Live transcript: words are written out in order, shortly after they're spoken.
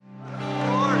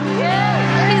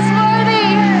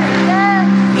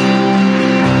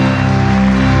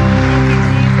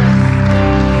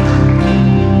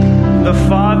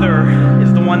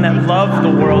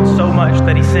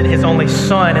sent his only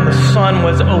Son, and the Son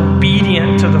was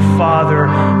obedient to the Father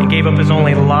and gave up his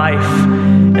only life.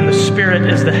 And the Spirit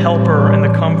is the helper and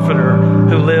the comforter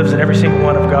who lives in every single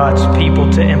one of God's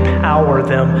people to empower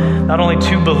them, not only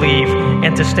to believe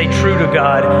and to stay true to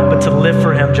God, but to live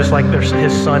for him just like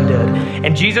his Son did.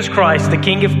 And Jesus Christ, the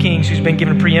King of Kings, who's been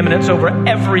given preeminence over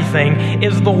everything,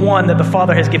 is the one that the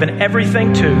Father has given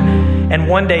everything to. And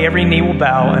one day every knee will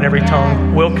bow and every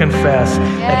tongue will confess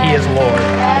that he is Lord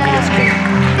and he is King.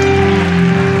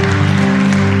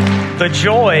 The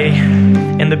joy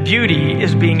and the beauty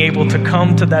is being able to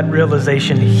come to that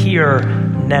realization here,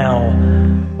 now,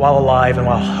 while alive and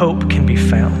while hope can be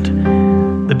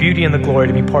found. The beauty and the glory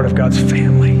to be part of God's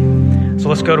family. So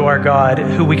let's go to our God,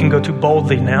 who we can go to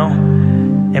boldly now,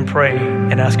 and pray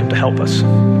and ask him to help us.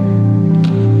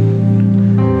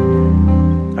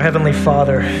 Our Heavenly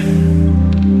Father,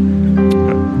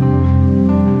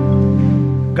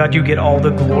 God, you get all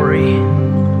the glory.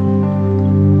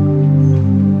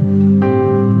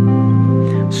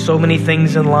 So many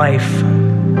things in life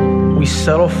we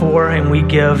settle for, and we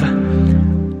give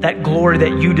that glory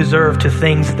that you deserve to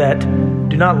things that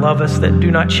do not love us, that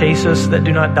do not chase us, that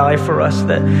do not die for us,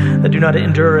 that do not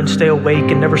endure and stay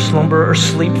awake and never slumber or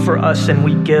sleep for us. And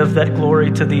we give that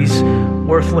glory to these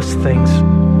worthless things.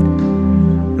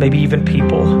 Maybe even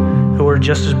people who are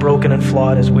just as broken and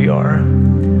flawed as we are.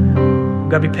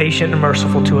 God, be patient and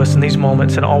merciful to us in these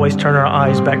moments, and always turn our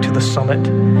eyes back to the summit.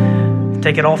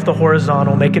 Take it off the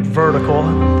horizontal, make it vertical,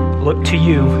 look to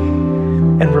you,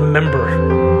 and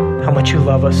remember how much you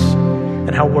love us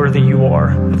and how worthy you are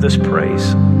of this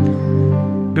praise.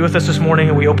 Be with us this morning,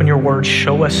 and we open your word.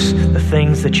 Show us the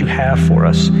things that you have for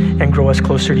us and grow us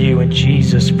closer to you in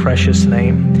Jesus' precious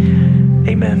name.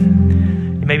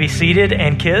 Amen. You may be seated,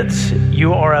 and kids,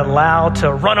 you are allowed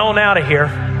to run on out of here.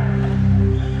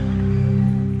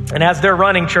 And as they're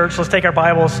running, church, let's take our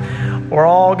Bibles. We're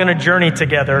all going to journey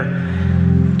together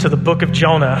to the book of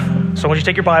Jonah. So I want you to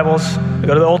take your Bibles,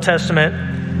 go to the Old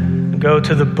Testament, go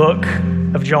to the book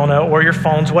of Jonah, or your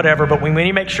phones, whatever, but we need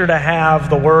to make sure to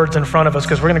have the words in front of us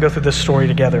because we're going to go through this story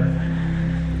together.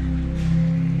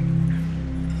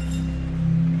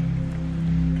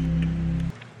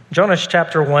 Jonah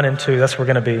chapter 1 and 2, that's where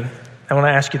we're going to be. I want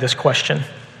to ask you this question.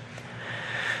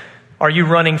 Are you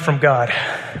running from God?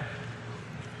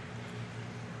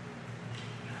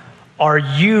 Are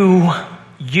you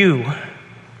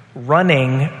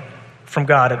running from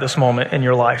God at this moment in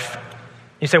your life?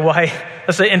 You say, well, hey,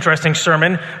 that's an interesting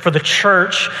sermon for the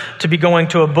church to be going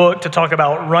to a book to talk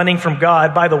about running from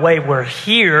God. By the way, we're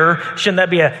here. Shouldn't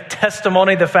that be a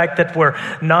testimony, the fact that we're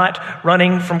not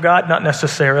running from God? Not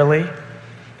necessarily.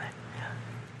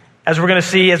 As we're going to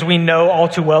see, as we know all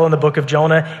too well in the book of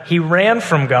Jonah, he ran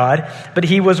from God, but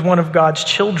he was one of God's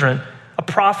children, a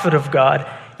prophet of God.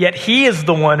 Yet he is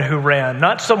the one who ran,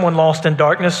 not someone lost in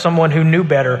darkness, someone who knew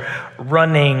better,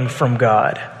 running from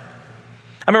God.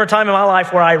 I remember a time in my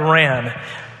life where I ran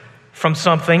from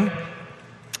something,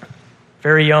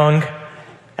 very young,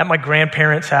 at my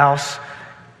grandparents' house,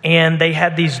 and they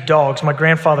had these dogs. My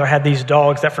grandfather had these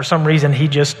dogs that for some reason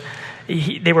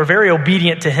they were very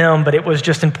obedient to him, but it was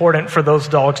just important for those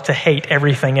dogs to hate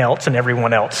everything else and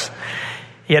everyone else.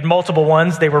 He had multiple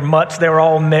ones. They were mutts. They were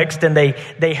all mixed, and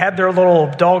they had their little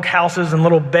dog houses and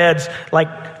little beds,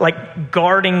 like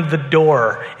guarding the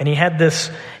door. And he had these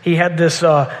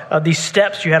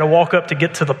steps you had to walk up to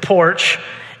get to the porch,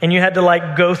 and you had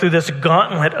to go through this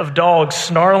gauntlet of dogs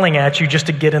snarling at you just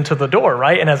to get into the door,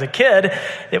 right? And as a kid,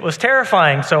 it was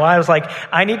terrifying. So I was like,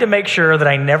 I need to make sure that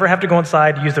I never have to go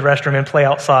inside to use the restroom and play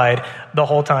outside the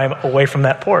whole time away from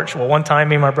that porch. Well, one time,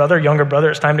 me and my brother, younger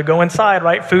brother, it's time to go inside,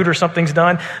 right? Food or something's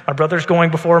done. My brother's going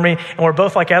before me, and we're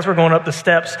both as we're going up the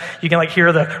steps, you can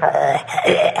hear the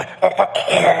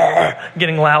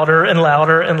getting louder and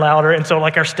louder and louder. And so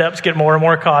our steps get more and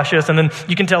more cautious. And then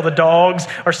you can tell the dogs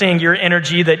are seeing your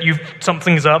energy that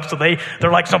something's up. So they're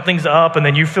like, something's up, and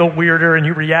then you feel weirder and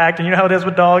you react. And you know how it is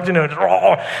with dogs, they're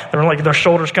their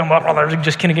shoulders come up, they're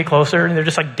just going to get closer, and they're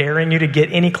just daring you to get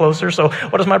any closer. So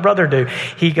what does my brother do?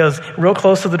 He goes real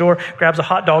close to the door, grabs a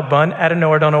hot dog bun out of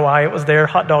nowhere, don't know why it was there,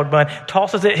 hot dog bun,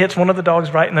 tosses it, hits one of the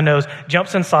dogs right in the nose,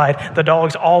 jumps inside. The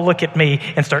dogs all look at me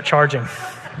and start charging.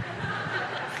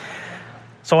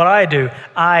 So what I do,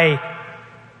 I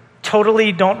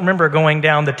totally don't remember going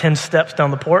down the 10 steps down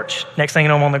the porch. Next thing you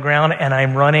know, I'm on the ground, and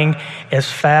I'm running as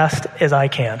fast as I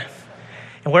can.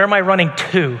 And where am I running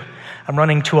to? I'm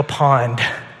running to a pond.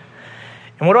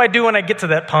 And what do I do when I get to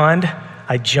that pond?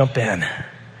 I jump in.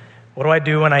 What do I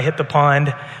do when I hit the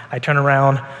pond? I turn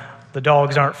around. The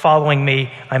dogs aren't following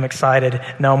me. I'm excited.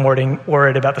 Now I'm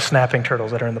worried about the snapping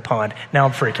turtles that are in the pond. Now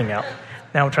I'm freaking out.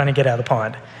 Now I'm trying to get out of the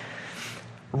pond.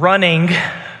 Running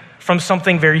from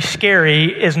something very scary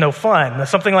is no fun.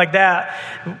 Something like that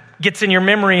gets in your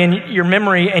memory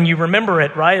and you remember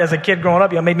it, right? As a kid growing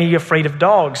up, you made me afraid of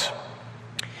dogs.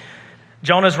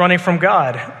 Jonah's running from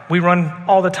God. We run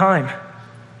all the time.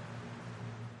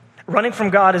 Running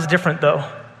from God is different, though.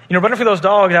 Running from those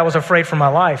dogs, I was afraid for my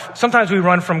life. Sometimes we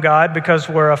run from God because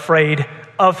we're afraid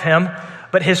of him,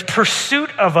 but his pursuit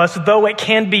of us, though it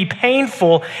can be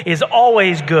painful, is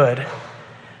always good.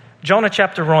 Jonah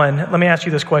chapter 1, let me ask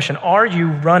you this question. Are you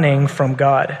running from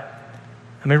God?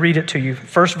 Let me read it to you.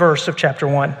 First verse of chapter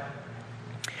 1.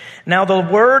 Now the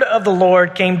word of the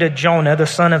Lord came to Jonah, the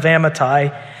son of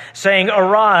Amittai, saying,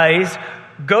 Arise,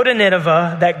 go to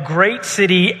Nineveh, that great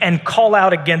city, and call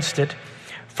out against it,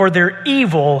 for their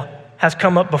evil has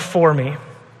come up before me.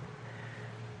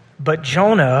 But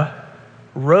Jonah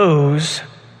rose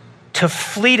to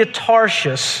flee to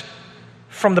Tarshish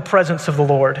from the presence of the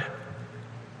Lord.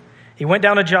 He went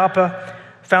down to Joppa,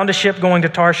 found a ship going to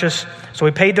Tarshish, so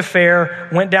he paid the fare,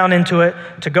 went down into it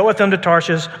to go with them to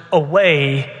Tarshish,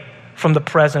 away from the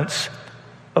presence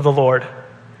of the Lord.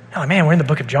 Oh man, we're in the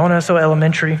book of Jonah, so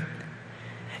elementary.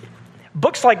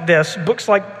 Books like this, books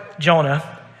like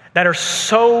Jonah, that are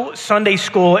so Sunday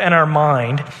school in our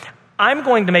mind, I'm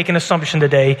going to make an assumption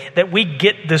today that we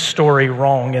get this story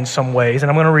wrong in some ways,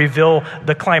 and I'm going to reveal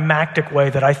the climactic way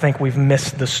that I think we've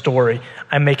missed the story.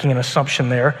 I'm making an assumption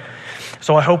there.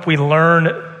 So I hope we learn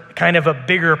kind of a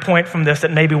bigger point from this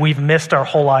that maybe we've missed our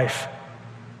whole life.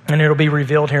 And it'll be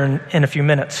revealed here in a few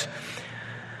minutes.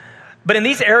 But in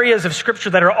these areas of Scripture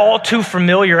that are all too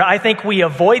familiar, I think we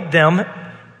avoid them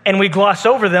and we gloss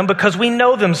over them because we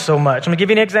know them so much. I'm going to give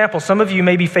you an example. Some of you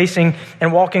may be facing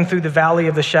and walking through the valley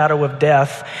of the shadow of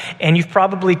death, and you've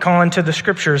probably gone to the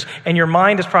Scriptures, and your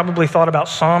mind has probably thought about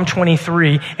Psalm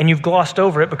 23, and you've glossed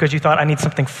over it because you thought, I need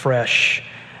something fresh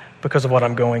because of what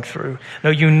I'm going through.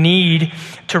 No, you need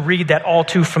to read that all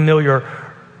too familiar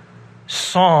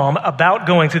psalm about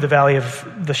going through the valley of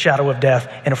the shadow of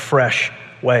death in a fresh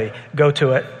way. Go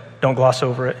to it. Don't gloss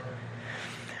over it.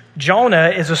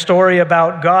 Jonah is a story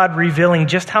about God revealing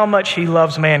just how much he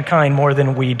loves mankind more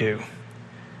than we do.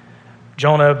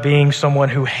 Jonah being someone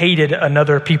who hated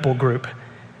another people group,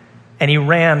 and he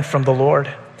ran from the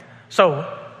Lord.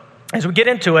 So, as we get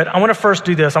into it, I want to first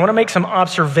do this. I want to make some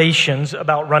observations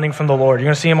about running from the Lord. You're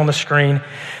going to see them on the screen.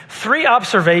 3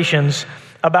 observations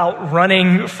about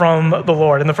running from the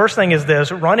Lord. And the first thing is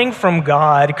this: running from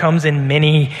God comes in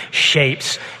many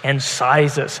shapes and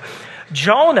sizes.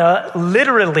 Jonah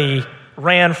literally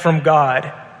ran from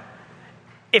God.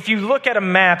 If you look at a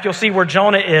map, you'll see where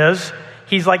Jonah is.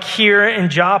 He's like here in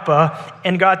Joppa,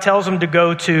 and God tells him to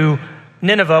go to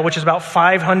Nineveh, which is about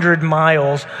 500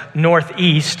 miles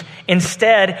northeast.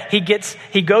 Instead,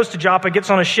 he goes to Joppa, gets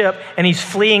on a ship, and he's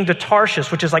fleeing to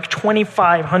Tarshish, which is like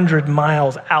 2,500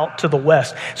 miles out to the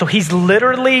west. So he's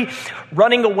literally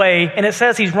running away, and it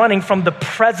says he's running from the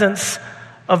presence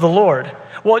of the Lord.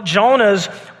 Well, Jonah's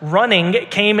running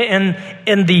came in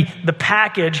the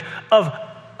package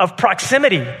of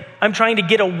proximity. I'm trying to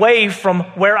get away from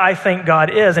where I think God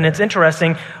is. And it's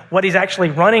interesting, what he's actually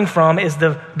running from is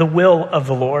the will of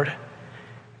the Lord.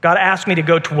 God asked me to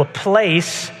go to a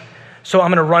place, so I'm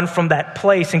going to run from that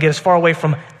place and get as far away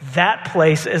from that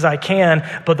place as I can.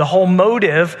 But the whole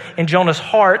motive in Jonah's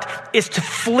heart is to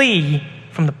flee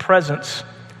from the presence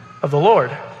of the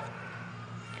Lord.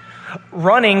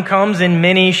 Running comes in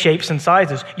many shapes and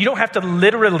sizes. You don't have to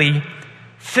literally,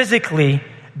 physically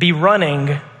be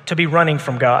running to be running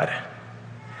from God.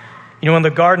 In the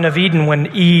Garden of Eden, when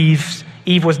Eve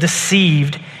was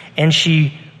deceived and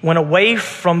she went away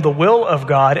from the will of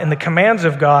God and the commands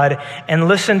of God and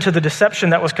listened to the deception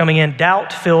that was coming in,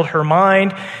 doubt filled her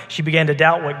mind. She began to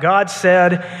doubt what God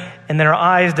said, and then her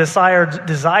eyes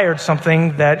desired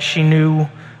something that she knew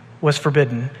was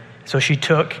forbidden. So she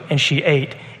took and she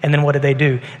ate. And then what did they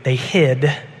do? They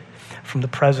hid from the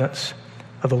presence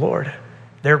of the Lord.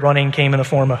 Their running came in the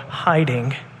form of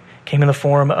hiding, came in the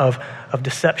form of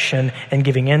deception and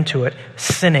giving into it,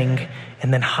 sinning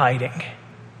and then hiding.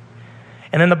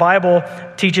 And then the Bible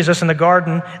teaches us in the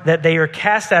garden that they are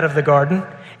cast out of the garden,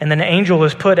 and then an angel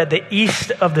is put at the east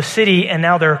of the city, and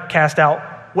now they're cast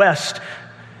out west.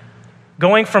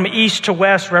 Going from east to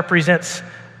west represents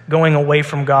going away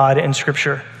from God in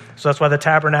Scripture. So that's why the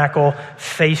tabernacle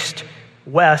faced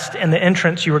west, and the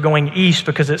entrance you were going east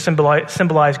because it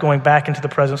symbolized going back into the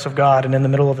presence of God. And in the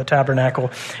middle of the tabernacle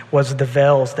was the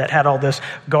veils that had all this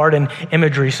garden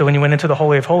imagery. So when you went into the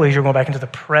Holy of Holies, you're going back into the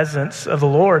presence of the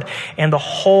Lord. And the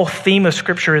whole theme of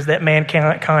Scripture is that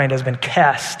mankind has been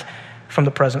cast from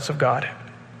the presence of God.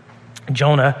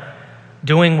 Jonah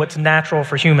doing what's natural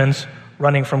for humans,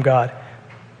 running from God.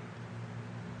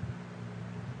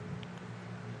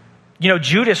 You know,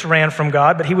 Judas ran from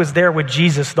God, but he was there with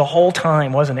Jesus the whole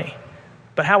time, wasn't he?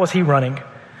 But how was he running?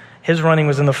 His running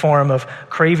was in the form of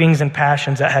cravings and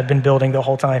passions that had been building the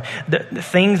whole time. The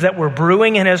things that were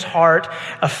brewing in his heart,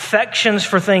 affections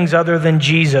for things other than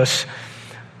Jesus,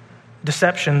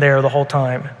 deception there the whole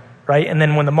time, right? And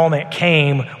then when the moment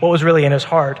came, what was really in his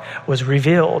heart was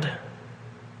revealed.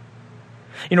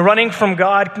 You know, running from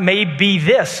God may be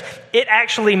this. It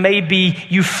actually may be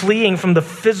you fleeing from the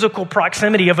physical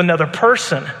proximity of another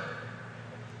person.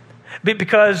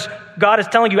 Because God is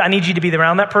telling you, I need you to be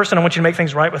around that person. I want you to make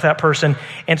things right with that person.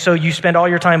 And so you spend all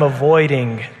your time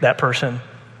avoiding that person.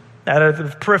 Out of the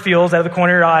peripherals, out of the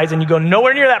corner of your eyes, and you go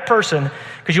nowhere near that person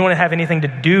because you want to have anything to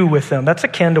do with them. That's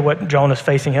akin to what Jonah's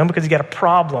facing him because he's got a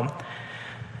problem.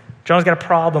 Jonah's got a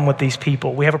problem with these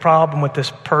people. We have a problem with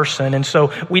this person. And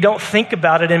so we don't think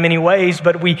about it in many ways,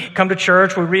 but we come to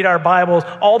church, we read our Bibles.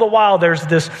 All the while there's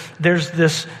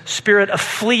this spirit of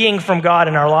fleeing from God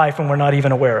in our life and we're not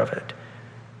even aware of it.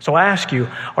 So I ask you,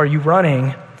 are you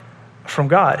running from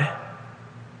God?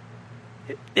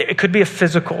 It could be a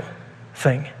physical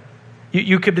thing.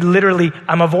 You could be literally,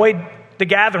 I'm avoid the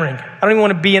gathering. I don't even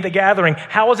want to be at the gathering.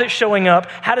 How is it showing up?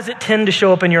 How does it tend to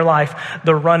show up in your life?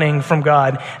 The running from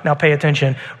God. Now pay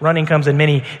attention. Running comes in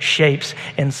many shapes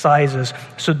and sizes.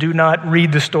 So do not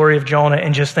read the story of Jonah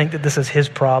and just think that this is his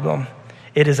problem.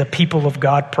 It is a people of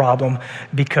God problem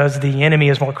because the enemy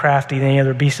is more crafty than any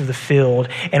other beast of the field.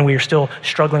 And we are still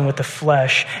struggling with the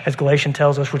flesh, as Galatians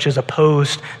tells us, which is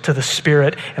opposed to the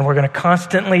spirit. And we're going to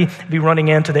constantly be running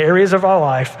into the areas of our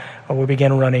life where we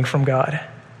begin running from God.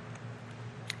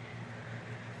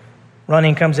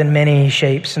 Running comes in many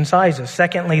shapes and sizes.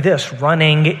 Secondly, this,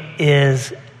 running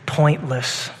is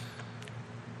pointless.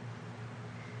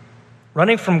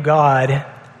 Running from God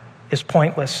is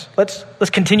pointless. Let's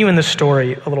continue in this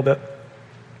story a little bit.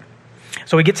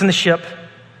 So he gets in the ship.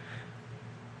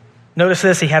 Notice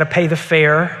this, he had to pay the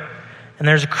fare, and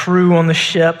there's a crew on the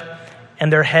ship,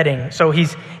 and they're heading. So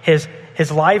his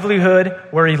livelihood,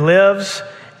 where he lives,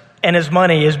 and his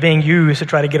money is being used to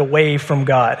try to get away from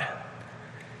God.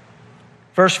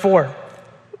 Verse 4,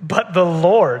 but the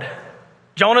Lord.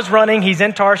 Jonah's running, he's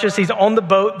in Tarshish, he's on the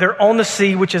boat, they're on the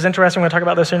sea, which is interesting. We're going to talk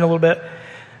about this in a little bit.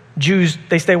 Jews,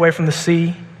 they stay away from the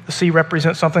sea. The sea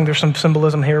represents something. There's some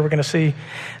symbolism here we're going to see.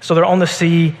 So they're on the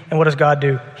sea, and what does God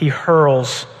do? He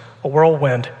hurls a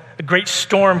whirlwind. A great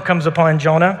storm comes upon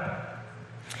Jonah.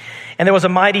 And there was a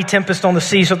mighty tempest on the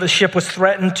sea, so the ship was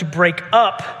threatened to break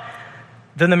up.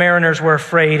 Then the mariners were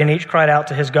afraid, and each cried out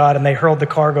to his God, and they hurled the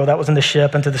cargo that was in the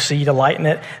ship into the sea to lighten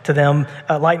it for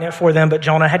them. But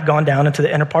Jonah had gone down into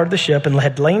the inner part of the ship and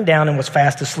had lain down and was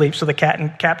fast asleep. So the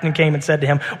captain came and said to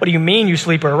him, "What do you mean, you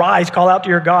sleeper? Arise, call out to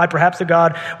your God. Perhaps the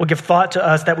God will give thought to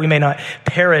us that we may not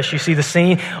perish." You see the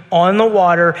scene on the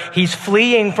water. He's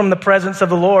fleeing from the presence of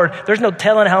the Lord. There's no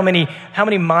telling how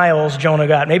many miles Jonah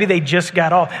got. Maybe they just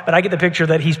got off, but I get the picture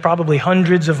that he's probably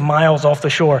hundreds of miles off the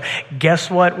shore. Guess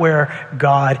what? Where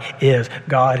God is.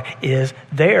 God is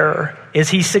there. Is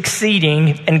he succeeding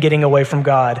in getting away from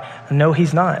God? No,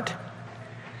 he's not.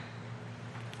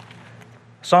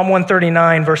 Psalm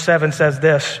 139 verse 7 says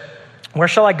this, "Where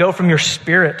shall I go from your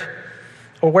spirit?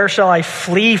 Or where shall I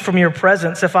flee from your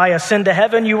presence? If I ascend to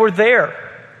heaven, you are there.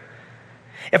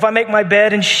 If I make my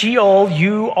bed in Sheol,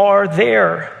 you are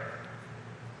there.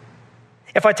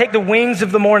 If I take the wings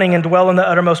of the morning and dwell in the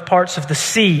uttermost parts of the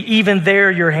sea, even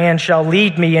there your hand shall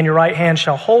lead me and your right hand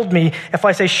shall hold me. If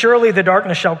I say, surely the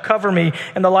darkness shall cover me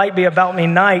and the light be about me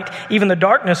night, even the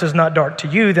darkness is not dark to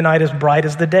you. The night is bright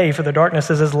as the day, for the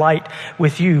darkness is as light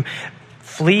with you."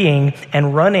 Fleeing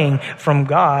and running from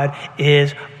God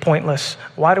is pointless.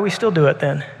 Why do we still do it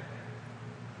then?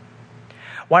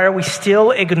 Why are we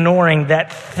still ignoring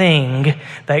that thing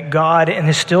that God in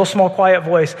his still small quiet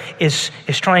voice is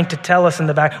trying to tell us in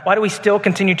the back? Why do we still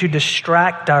continue to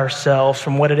distract ourselves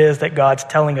from what it is that God's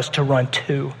telling us to run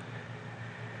to?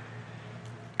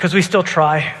 Because we still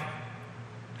try.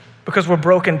 Because we're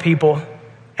broken people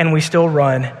and we still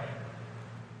run.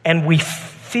 And we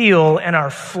feel in our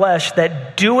flesh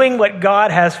that doing what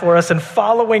God has for us and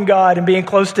following God and being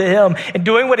close to him and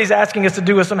doing what he's asking us to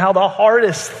do is somehow the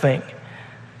hardest thing.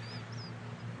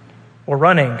 We're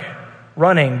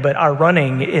running, but our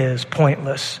running is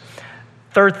pointless.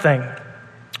 Third thing,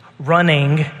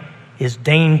 running is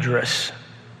dangerous.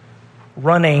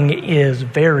 Running is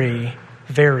very,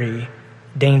 very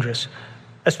dangerous,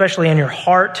 especially in your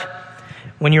heart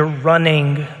when you're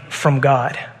running from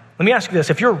God. Let me ask you this.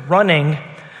 If you're running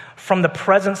from the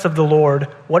presence of the Lord,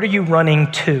 what are you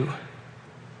running to?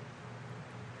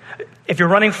 If you're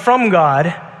running from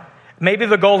God, maybe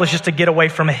the goal is just to get away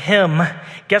from him.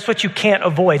 Guess what you can't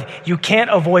avoid? You can't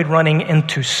avoid running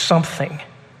into something.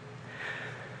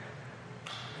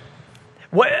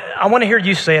 I want to hear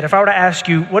you say it. If I were to ask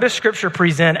you, what does Scripture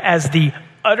present as the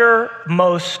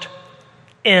uttermost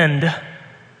end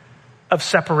of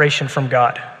separation from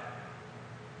God?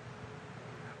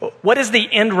 What is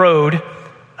the end road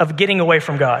of getting away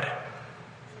from God?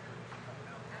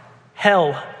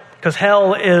 Hell. Because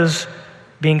hell is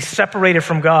being separated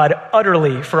from God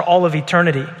utterly for all of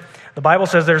eternity. The Bible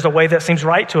says there's a way that seems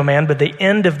right to a man, but the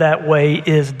end of that way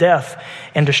is death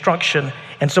and destruction.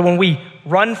 And so when we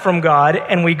run from God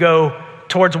and we go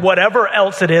towards whatever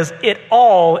else it is, it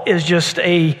all is just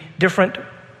a different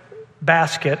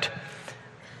basket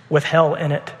with hell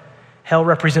in it. Hell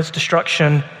represents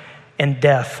destruction and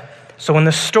death. So in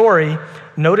the story,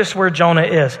 notice where Jonah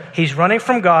is. He's running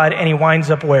from God and he winds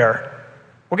up where?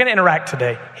 We're going to interact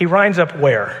today. He winds up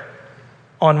where?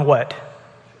 On what?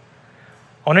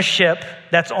 On a ship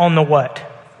that's on the what?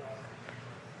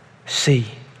 Sea.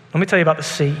 Let me tell you about the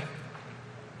sea.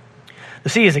 The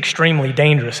sea is extremely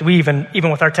dangerous. Even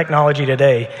with our technology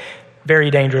today,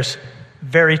 very dangerous,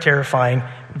 very terrifying,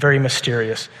 very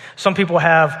mysterious. Some people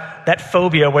have that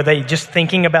phobia where they just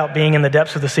thinking about being in the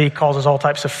depths of the sea causes all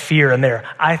types of fear in there.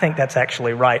 I think that's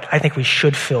actually right. I think we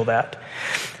should feel that.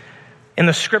 In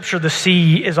the Scripture, the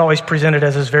sea is always presented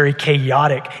as this very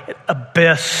chaotic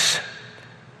abyss.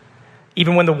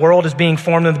 Even when the world is being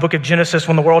formed in the book of Genesis,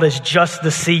 when the world is just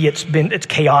the sea, it's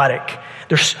chaotic.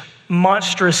 There's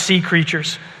monstrous sea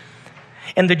creatures.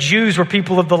 And the Jews were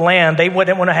people of the land. They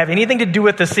wouldn't want to have anything to do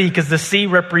with the sea because the sea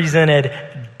represented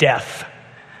death.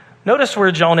 Notice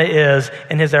where Jonah is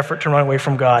in his effort to run away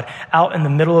from God. Out in the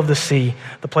middle of the sea,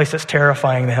 the place that's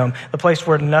terrifying to him, the place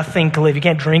where nothing can live. You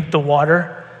can't drink the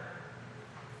water.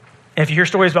 And if you hear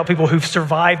stories about people who've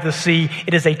survived the sea,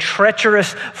 it is a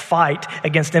treacherous fight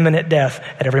against imminent death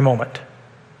at every moment.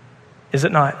 Is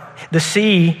it not? The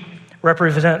sea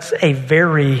represents a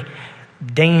very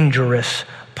dangerous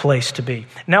place to be.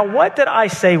 Now, what did I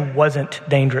say wasn't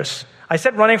dangerous? I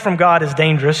said running from God is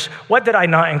dangerous. What did I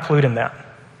not include in that?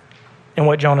 In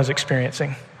what Jonah's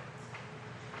experiencing?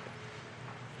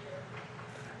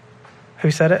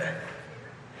 Who said it?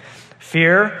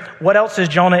 Fear. What else is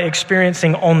Jonah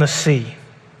experiencing on the sea?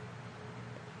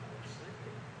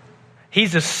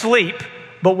 He's asleep,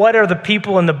 but what are the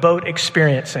people in the boat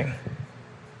experiencing?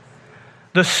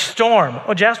 The storm.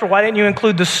 Oh, Jasper, why didn't you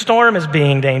include the storm as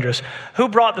being dangerous? Who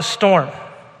brought the storm?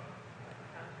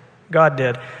 God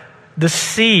did. The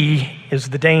sea is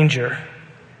the danger.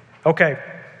 Okay.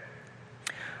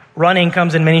 Running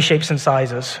comes in many shapes and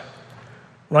sizes.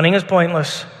 Running is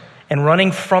pointless. And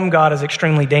running from God is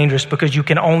extremely dangerous because you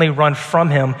can only run from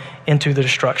him into the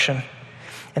destruction.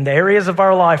 In the areas of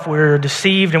our life where we're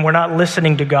deceived and we're not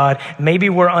listening to God, maybe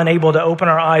we're unable to open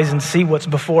our eyes and see what's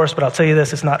before us, but I'll tell you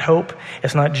this, it's not hope,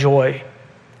 it's not joy.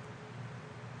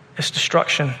 It's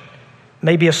destruction.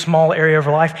 Maybe a small area of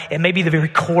our life. It may be the very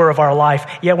core of our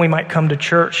life. Yeah, we might come to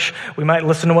church. We might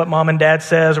listen to what mom and dad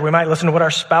says, or we might listen to what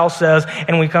our spouse says,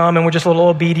 and we come and we're just a little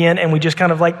obedient and we just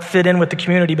kind of like fit in with the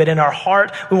community. But in our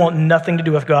heart, we want nothing to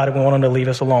do with God and we want him to leave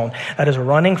us alone. That is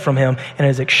running from him, and it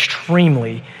is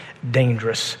extremely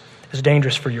dangerous. It's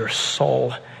dangerous for your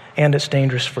soul, and it's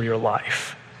dangerous for your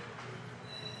life.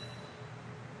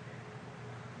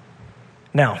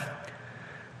 Now,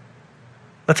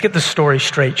 let's get this story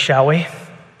straight, shall we?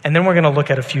 And then we're going to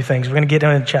look at a few things. We're going to get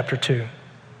into chapter 2.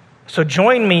 So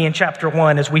join me in chapter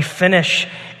 1 as we finish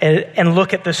and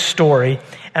look at this story.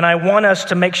 And I want us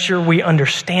to make sure we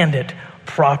understand it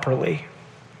properly.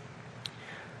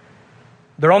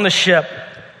 They're on the ship.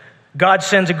 God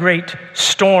sends a great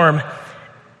storm.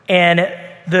 And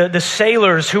the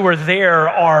sailors who are there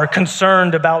are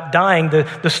concerned about dying.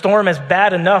 The storm is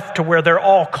bad enough to where they're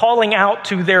all calling out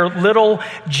to their little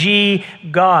g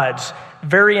gods.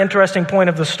 Very interesting point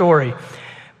of the story.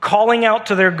 Calling out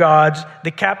to their gods, the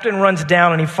captain runs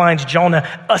down and he finds Jonah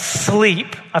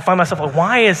asleep. I find myself like,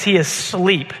 why is he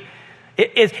asleep?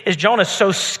 Is Jonah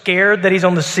so scared that he's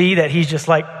on the sea that he's just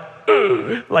like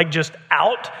just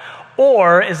out?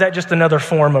 Or is that just another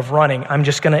form of running? I'm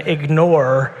just going to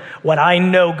ignore what I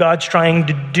know God's trying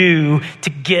to do to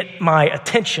get my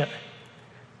attention.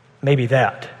 Maybe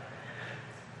that.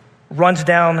 Runs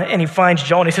down and he finds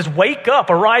Jonah. He says, "Wake up,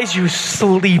 arise, you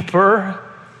sleeper."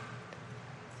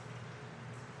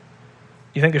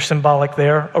 You think there's symbolic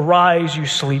there? Arise, you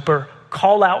sleeper.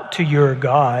 Call out to your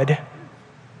God.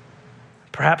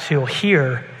 Perhaps he'll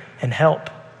hear and help.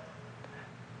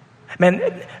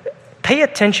 Man, pay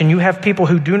attention. You have people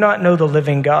who do not know the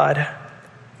living God.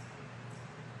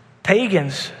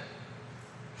 Pagans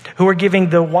who are giving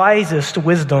the wisest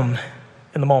wisdom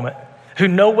in the moment, who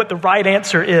know what the right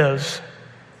answer is.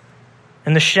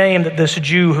 And the shame that this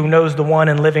Jew who knows the one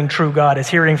and living true God is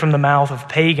hearing from the mouth of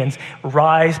pagans,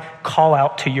 rise, call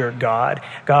out to your God.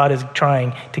 God is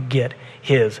trying to get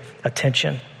his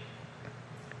attention.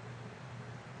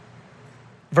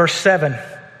 Verse 7,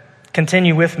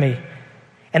 continue with me.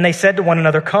 And they said to one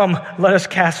another, come, let us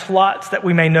cast lots that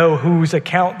we may know whose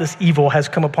account this evil has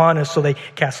come upon us. So they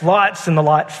cast lots, and the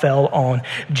lot fell on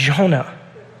Jonah.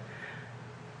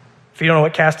 If you don't know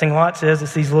what casting lots is,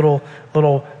 it's these little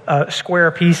square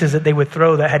pieces that they would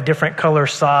throw that had different color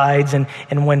sides. And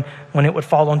when it would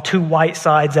fall on 2 white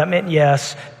sides, that meant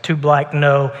yes, 2 black,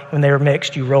 no. When they were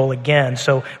mixed, you roll again.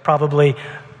 So probably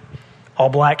all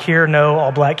black here, no.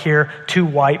 All black here, 2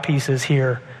 white pieces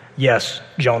here, yes,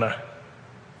 Jonah.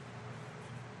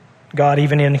 God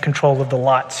even in control of the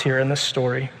lots here in this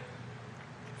story.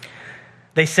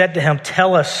 They said to him,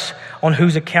 tell us on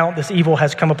whose account this evil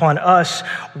has come upon us.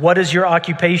 What is your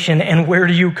occupation and where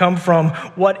do you come from?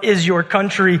 What is your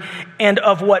country and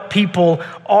of what people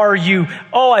are you?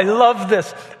 Oh, I love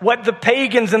this. What the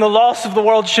pagans and the lost of the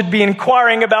world should be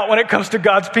inquiring about when it comes to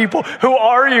God's people. Who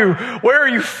are you? Where are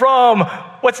you from?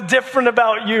 What's different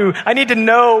about you? I need to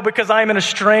know because I'm in a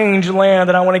strange land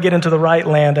and I want to get into the right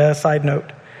land. Side note.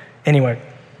 Anyway.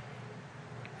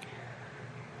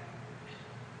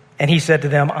 And he said to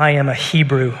them, I am a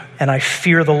Hebrew, and I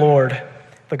fear the Lord,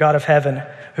 the God of heaven,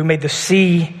 who made the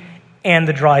sea and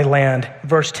the dry land.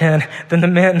 Verse 10, then the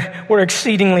men were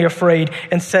exceedingly afraid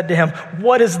and said to him,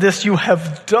 what is this you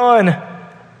have done?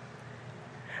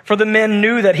 For the men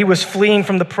knew that he was fleeing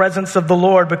from the presence of the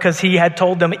Lord, because he had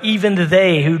told them, even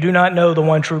they who do not know the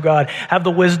one true God have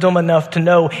the wisdom enough to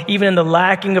know, even in the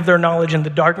lacking of their knowledge and the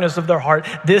darkness of their heart,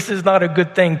 this is not a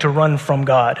good thing to run from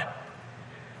God.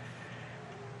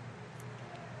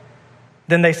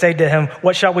 Then they say to him,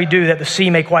 what shall we do that the sea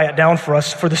may quiet down for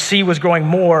us? For the sea was growing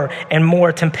more and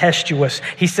more tempestuous.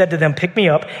 He said to them, pick me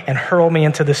up and hurl me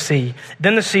into the sea.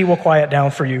 Then the sea will quiet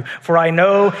down for you. For I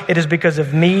know it is because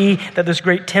of me that this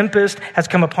great tempest has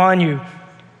come upon you.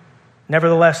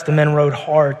 Nevertheless, the men rowed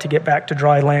hard to get back to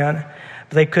dry land.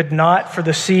 But they could not, for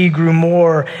the sea grew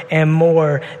more and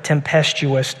more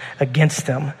tempestuous against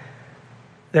them.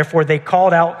 Therefore they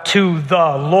called out to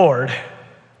the Lord,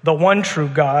 the one true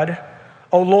God,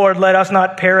 O Lord, let us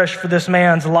not perish for this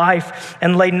man's life,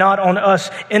 and lay not on us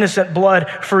innocent blood.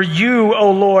 For you,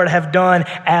 O Lord, have done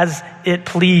as it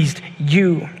pleased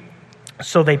you.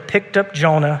 So they picked up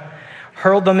Jonah,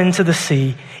 hurled them into the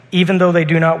sea, even though they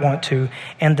do not want to,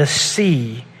 and the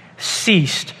sea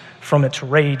ceased from its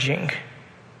raging.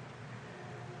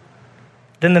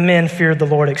 Then the men feared the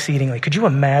Lord exceedingly. Could you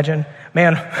imagine?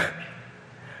 Man,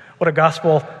 what a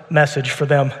gospel message for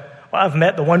them. Well, I've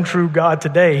met the one true God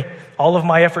today. All of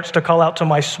my efforts to call out to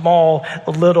my small,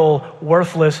 little,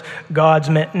 worthless gods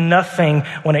meant nothing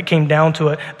when it came down to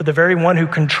it. But the very one who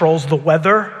controls the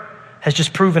weather has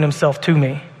just proven himself to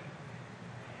me.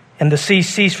 And the sea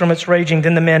ceased from its raging.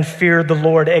 Then the men feared the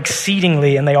Lord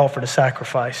exceedingly, and they offered a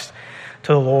sacrifice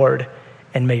to the Lord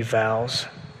and made vows.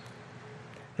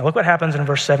 Now look what happens in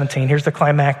verse 17. Here's the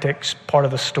climactic part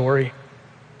of the story.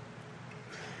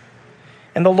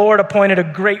 And the Lord appointed a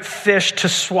great fish to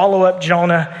swallow up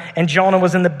Jonah, and Jonah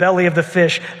was in the belly of the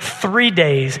fish 3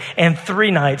 days and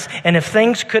 3 nights. And if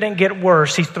things couldn't get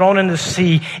worse, he's thrown into the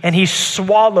sea, and he's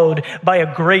swallowed by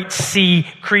a great sea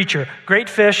creature. Great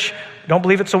fish, don't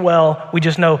believe it's a whale. We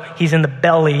just know he's in the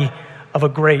belly of a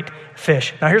great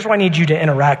fish. Now here's why I need you to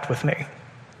interact with me.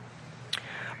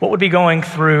 What would be going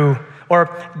through,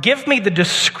 or give me the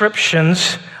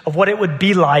descriptions of what it would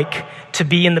be like to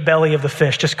be in the belly of the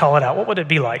fish. Just call it out. What would it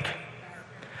be like?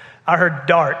 I heard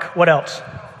dark. What else?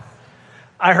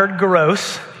 I heard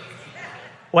gross.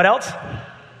 What else?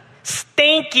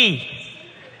 Stinky.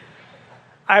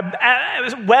 It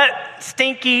was wet,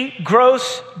 stinky,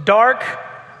 gross, dark,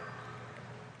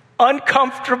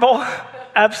 uncomfortable.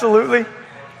 Absolutely.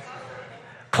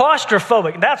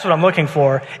 Claustrophobic, that's what I'm looking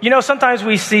for. You know, sometimes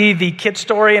we see the kid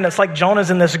story and it's like Jonah's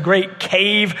in this great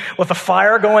cave with a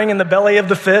fire going in the belly of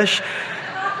the fish.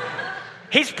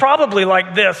 He's probably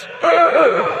like this.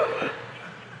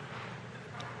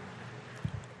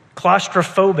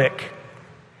 Claustrophobic.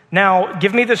 Now,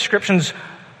 give me the descriptions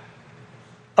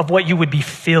of what you would be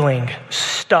feeling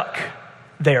stuck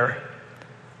there.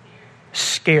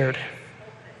 Scared.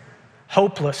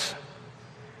 Hopeless.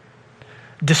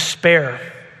 Despair.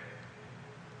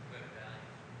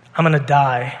 I'm going to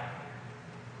die.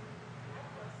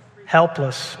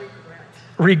 Helpless.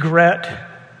 Regret.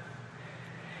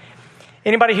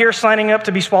 Anybody here signing up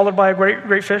to be swallowed by a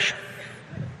great fish?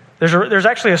 There's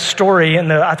actually a story in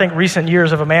the, I think, recent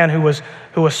years of a man who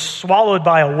was swallowed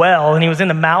by a whale, and he was in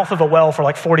the mouth of a well for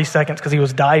like 40 seconds because he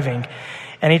was diving.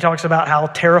 And he talks about how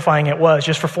terrifying it was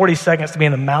just for 40 seconds to be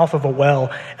in the mouth of a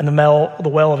well, and the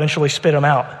well eventually spit him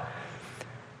out.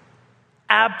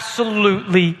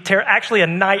 Absolutely actually a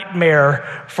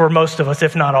nightmare for most of us,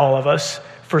 if not all of us,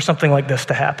 for something like this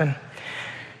to happen.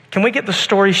 Can we get the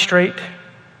story straight?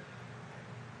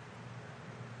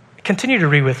 Continue to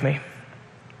read with me.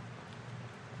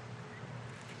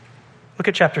 Look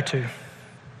at chapter 2.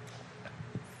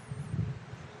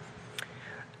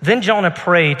 Then Jonah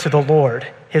prayed to the Lord,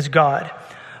 his God,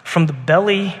 from the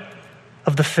belly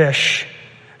of the fish,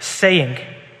 saying,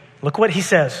 look what he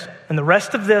says. And the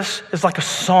rest of this is like a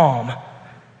psalm.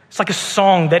 It's like a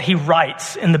song that he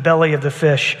writes in the belly of the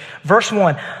fish. Verse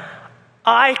 1,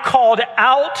 I called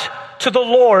out to the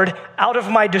Lord out of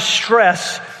my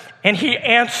distress, and he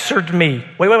answered me.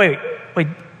 Wait.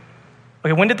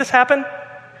 Okay, when did this happen?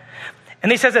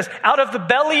 And he says this, out of the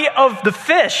belly of the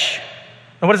fish.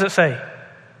 And what does it say?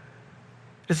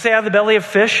 Does it say out of the belly of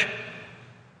fish?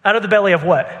 Out of the belly of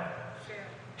what?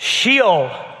 Sheol.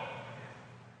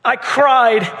 I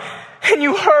cried, and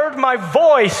you heard my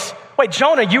voice. Wait,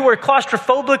 Jonah, you were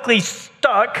claustrophobically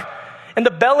stuck in the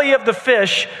belly of the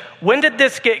fish. When did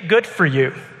this get good for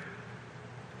you?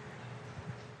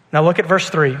 Now look at verse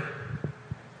 3.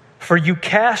 For you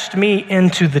cast me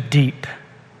into the deep,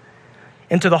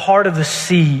 into the heart of the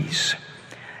seas,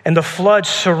 and the floods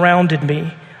surrounded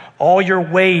me. All your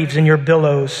waves and your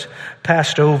billows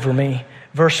passed over me.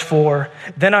 Verse 4,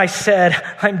 then I said,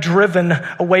 I'm driven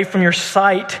away from your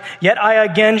sight, yet I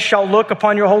again shall look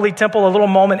upon your holy temple. A little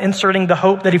moment inserting the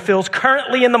hope that he feels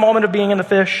currently in the moment of being in the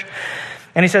fish.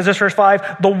 And he says this, verse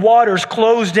 5, the waters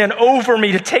closed in over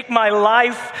me to take my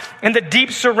life, and the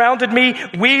deep surrounded me.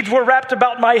 Weeds were wrapped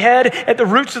about my head. At the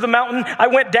roots of the mountain, I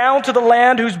went down to the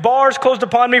land whose bars closed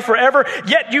upon me forever.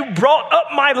 Yet you brought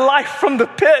up my life from the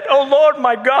pit, O Lord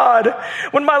my God.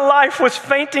 When my life was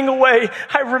fainting away,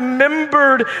 I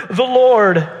remembered the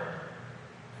Lord.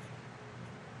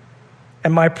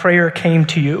 And my prayer came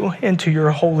to you into your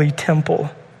holy temple.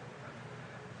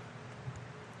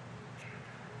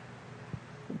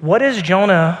 What is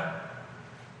Jonah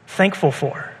thankful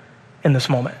for in this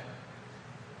moment?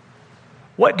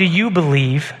 What do you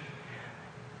believe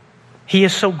he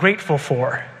is so grateful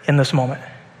for in this moment?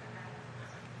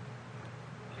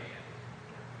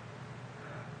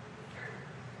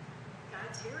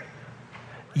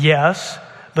 Yes,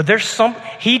 but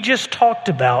he just talked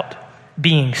about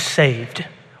being saved.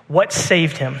 What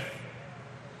saved him?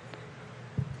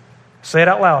 Say it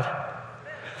out loud.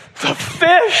 The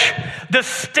fish, the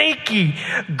stinky,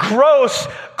 gross,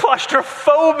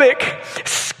 claustrophobic,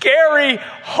 scary,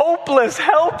 hopeless,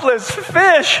 helpless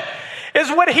fish is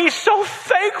what he's so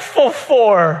thankful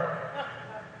for.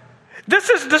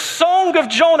 This is the song of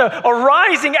Jonah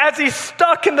arising as he's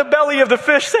stuck in the belly of the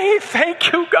fish, saying,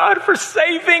 thank you, God, for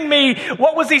saving me.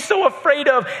 What was he so afraid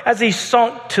of as he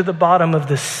sunk to the bottom of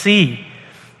the sea?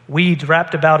 Weeds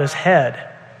wrapped about his head.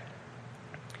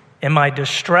 In my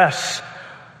distress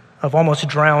of almost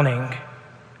drowning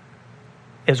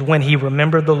is when he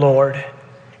remembered the Lord,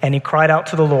 and he cried out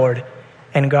to the Lord,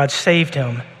 and God saved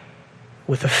him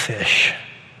with a fish.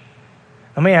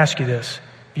 Let me ask you this.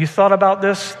 You thought about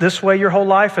this way your whole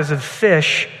life? As a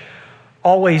fish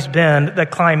always been the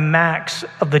climax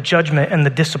of the judgment and the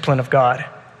discipline of God,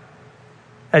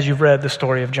 as you've read the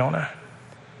story of Jonah?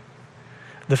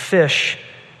 The fish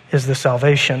is the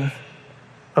salvation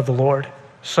of the Lord.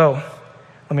 So,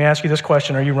 let me ask you this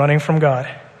question. Are you running from God?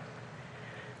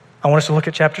 I want us to look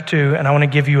at chapter 2, and I want to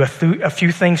give you a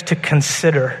few things to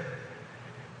consider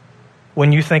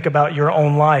when you think about your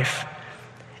own life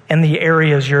and the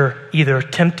areas you're either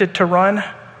tempted to run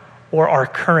or are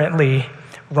currently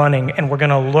running. And we're going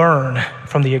to learn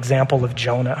from the example of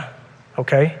Jonah,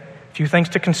 okay? A few things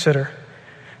to consider.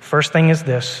 First thing is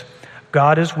this.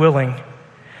 God is willing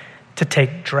to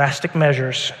take drastic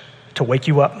measures to wake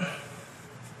you up.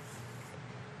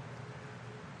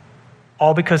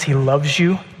 All because he loves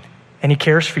you and he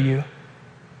cares for you.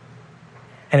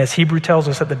 And as Hebrew tells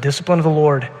us that the discipline of the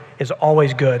Lord is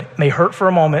always good. It may hurt for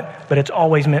a moment, but it's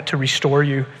always meant to restore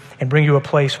you and bring you a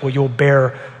place where you'll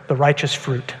bear the righteous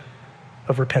fruit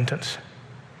of repentance.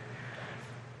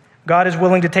 God is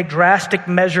willing to take drastic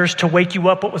measures to wake you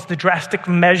up. What was the drastic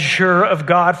measure of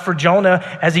God for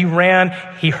Jonah? As he ran,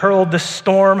 he hurled the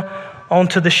storm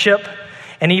onto the ship,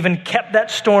 and even kept that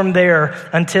storm there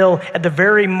until at the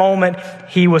very moment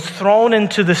he was thrown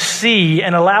into the sea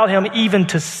and allowed him even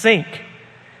to sink.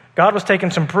 God was taking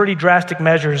some pretty drastic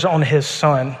measures on his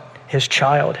son, his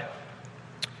child.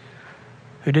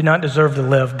 who did not deserve to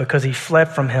live because he fled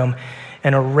from him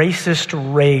in a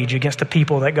racist rage against the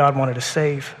people that God wanted to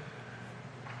save.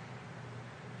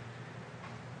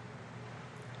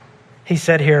 He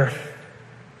said here,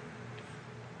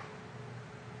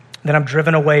 then I'm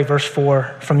driven away, verse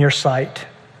 4, from your sight.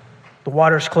 The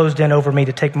waters closed in over me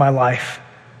to take my life.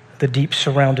 The deep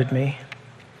surrounded me.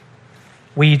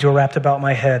 Weeds were wrapped about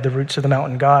my head, the roots of the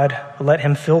mountain. God, let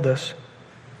him fill this.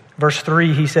 Verse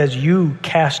 3, he says, you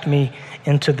cast me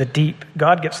into the deep.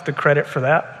 God gets the credit for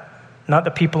that, not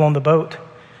the people on the boat.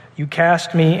 You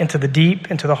cast me into the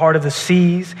deep, into the heart of the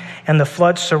seas, and the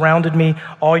floods surrounded me.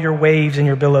 All your waves and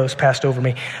your billows passed over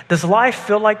me. Does life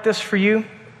feel like this for you?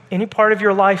 Any part of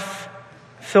your life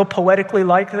feel poetically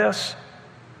like this?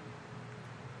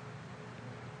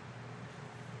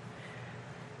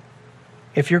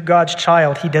 If you're God's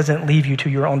child, he doesn't leave you to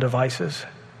your own devices.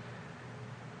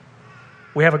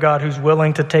 We have a God who's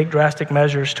willing to take drastic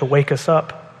measures to wake us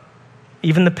up.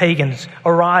 Even the pagans,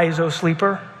 arise, O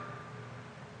sleeper.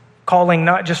 Calling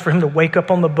not just for him to wake up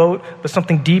on the boat, but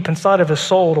something deep inside of his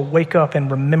soul to wake up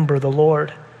and remember the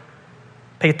Lord.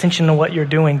 Pay attention to what you're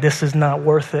doing. This is not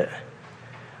worth it.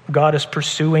 God is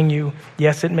pursuing you.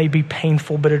 Yes, it may be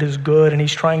painful, but it is good, and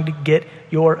he's trying to get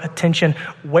your attention.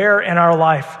 Where in our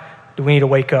life do we need to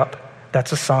wake up?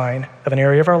 That's a sign of an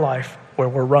area of our life where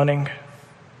we're running.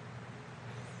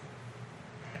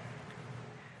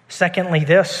 Secondly,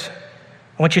 this.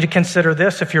 I want you to consider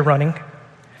this if you're running.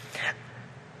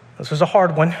 This is a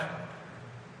hard one.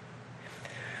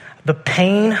 The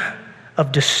pain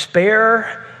of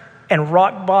despair and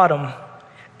rock bottom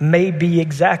may be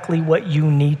exactly what you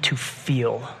need to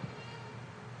feel.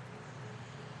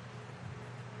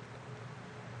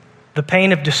 The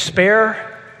pain of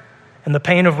despair and the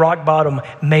pain of rock bottom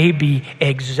may be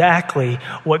exactly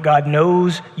what God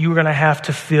knows you're going to have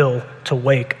to feel to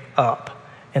wake up.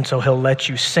 And so he'll let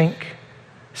you sink,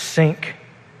 sink,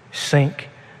 sink.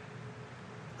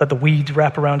 Let the weeds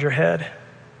wrap around your head.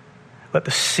 Let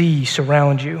the sea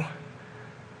surround you.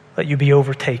 Let you be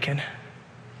overtaken.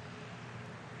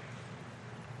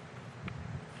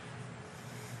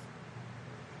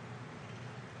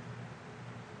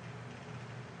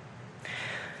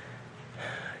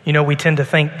 You know, we tend to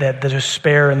think that the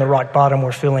despair and the rock bottom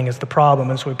we're feeling is the problem,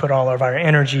 and so we put all of our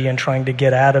energy in trying to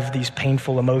get out of these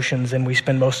painful emotions, and we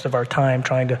spend most of our time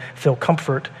trying to feel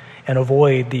comfort and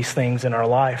avoid these things in our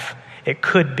life. It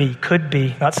could be,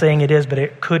 not saying it is, but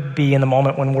it could be in the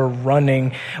moment when we're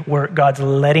running, where God's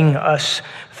letting us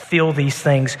feel these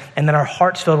things, and then our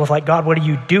heart's filled with like, God, what are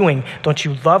you doing? Don't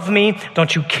you love me?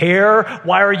 Don't you care?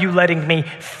 Why are you letting me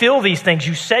feel these things?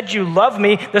 You said you love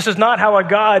me. This is not how a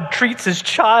God treats his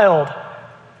child.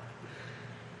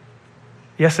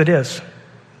 Yes, it is.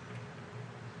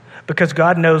 Because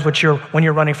God knows when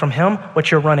you're running from him, what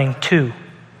you're running to.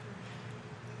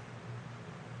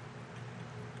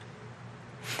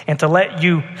 And to let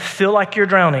you feel like you're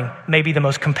drowning may be the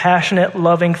most compassionate,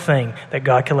 loving thing that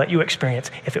God can let you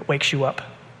experience if it wakes you up.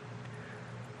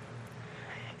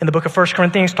 In the book of 1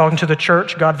 Corinthians, talking to the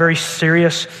church, God very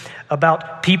serious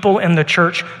about people in the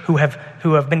church who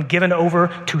have been given over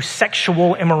to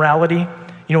sexual immorality.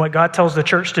 You know what God tells the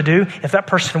church to do? If that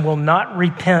person will not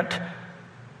repent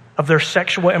of their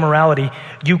sexual immorality,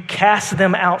 you cast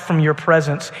them out from your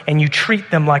presence and you treat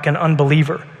them like an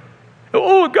unbeliever.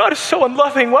 Oh, God is so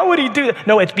unloving. Why would he do that?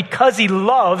 No, it's because he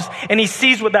loves and he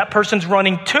sees what that person's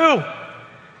running to.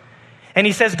 And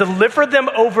he says, deliver them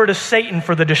over to Satan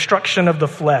for the destruction of the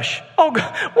flesh. Oh,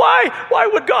 God, why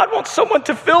would God want someone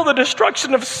to feel the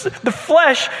destruction of the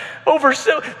flesh over?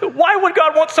 Why would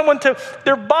God want someone to,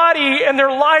 their body and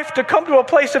their life to come to a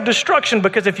place of destruction?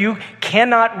 Because if you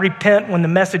cannot repent when the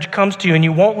message comes to you and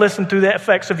you won't listen through the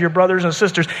effects of your brothers and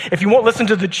sisters, if you won't listen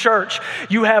to the church,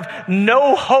 you have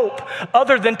no hope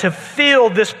other than to feel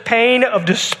this pain of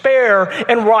despair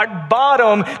and rock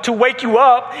bottom to wake you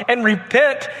up and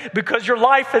repent, because your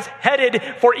life is headed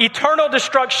for eternal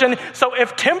destruction. So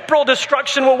if temporal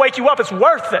destruction will wake you up, it's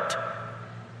worth it.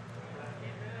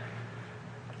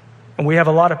 And we have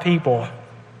a lot of people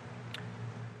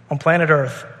on planet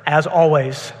Earth, as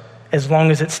always, as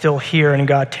long as it's still here and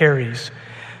God tarries,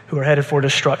 who are headed for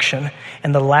destruction.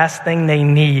 And the last thing they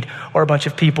need are a bunch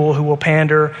of people who will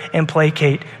pander and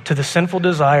placate to the sinful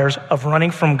desires of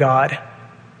running from God.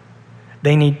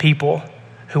 They need people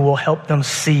who will help them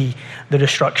see the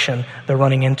destruction they're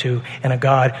running into, and a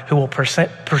God who will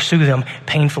pursue them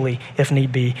painfully, if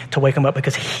need be, to wake them up,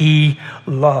 because he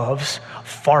loves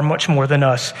far much more than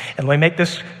us. And let me make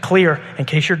this clear, in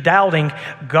case you're doubting,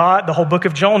 God, the whole book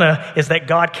of Jonah is that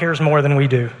God cares more than we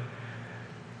do.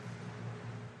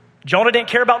 Jonah didn't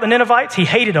care about the Ninevites. He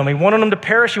hated them. He wanted them to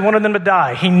perish. He wanted them to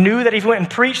die. He knew that if he went and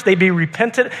preached, they'd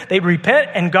repent,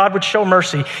 and God would show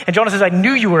mercy. And Jonah says, I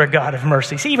knew you were a God of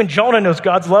mercy. See, even Jonah knows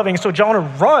God's loving, so Jonah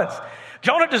runs.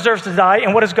 Jonah deserves to die,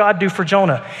 and what does God do for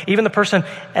Jonah? Even the person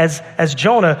as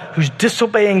Jonah who's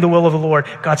disobeying the will of the Lord,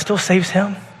 God still saves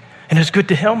him and is good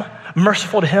to him,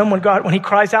 merciful to him when he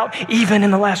cries out, even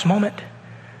in the last moment.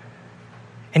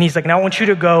 And he's like, now I want you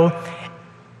to go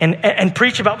and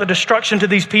preach about the destruction to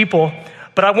these people,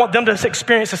 but I want them to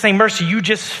experience the same mercy you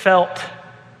just felt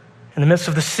in the midst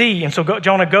of the sea. And so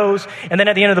Jonah goes, and then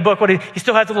at the end of the book, he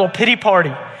still has a little pity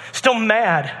party, still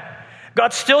mad.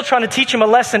 God's still trying to teach him a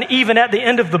lesson even at the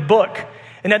end of the book.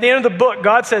 And at the end of the book,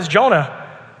 God says, Jonah,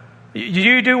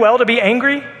 you do well to be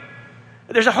angry?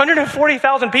 There's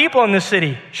 140,000 people in this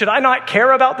city. Should I not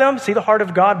care about them? See the heart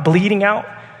of God bleeding out?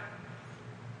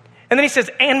 And then he says,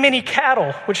 and many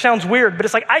cattle, which sounds weird, but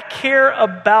it's like, I care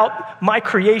about my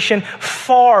creation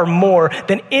far more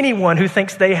than anyone who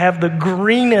thinks they have the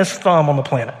greenest thumb on the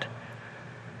planet.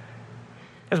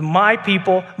 As my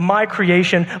people, my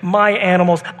creation, my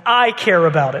animals, I care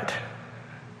about it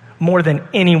more than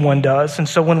anyone does. And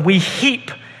so when we heap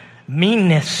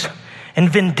meanness and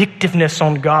vindictiveness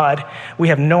on God, we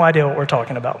have no idea what we're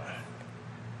talking about.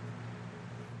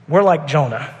 We're like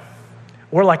Jonah.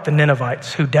 We're like the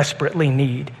Ninevites who desperately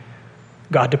need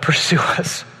God to pursue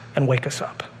us and wake us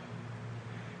up.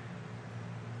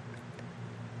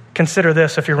 Consider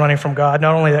this if you're running from God.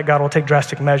 Not only that God will take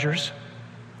drastic measures,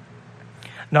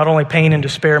 not only pain and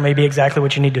despair may be exactly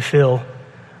what you need to feel,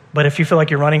 but if you feel like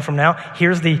you're running from now,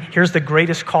 here's the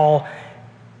greatest call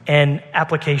and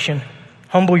application.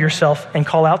 Humble yourself and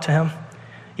call out to him.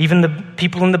 Even the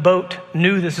people in the boat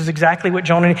knew this is exactly what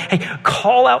Jonah needed. Hey,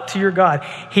 call out to your God.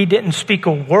 He didn't speak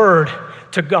a word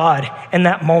to God in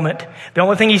that moment. The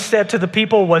only thing he said to the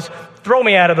people was, throw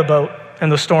me out of the boat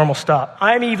and the storm will stop.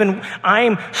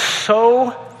 I'm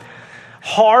so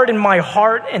hard in my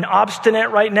heart and obstinate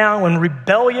right now and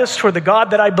rebellious for the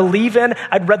God that I believe in.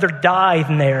 I'd rather die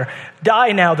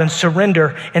now than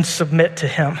surrender and submit to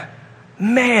him.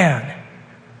 Man.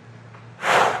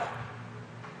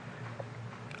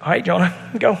 All right, Jonah,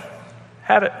 go.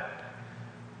 Have it.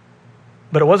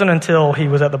 But it wasn't until he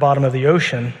was at the bottom of the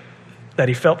ocean that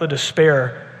he felt the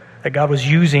despair that God was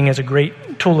using as a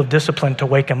great tool of discipline to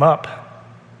wake him up.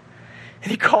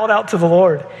 And he called out to the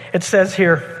Lord. It says,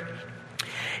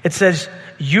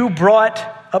 you brought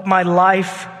up my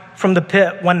life from the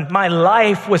pit when my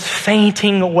life was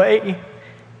fainting away.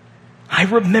 I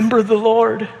remember the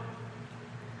Lord.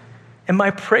 And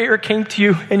my prayer came to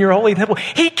you in your holy temple.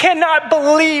 He cannot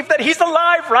believe that he's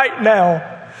alive right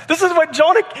now. This is what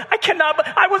Jonah,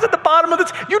 I was at the bottom of this.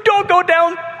 You don't go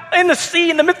down in the sea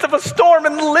in the midst of a storm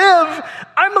and live.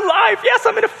 I'm alive. Yes,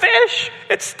 I'm in a fish.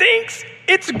 It stinks.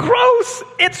 It's gross.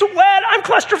 It's wet. I'm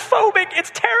claustrophobic.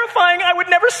 It's terrifying. I would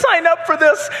never sign up for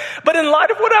this. But in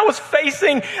light of what I was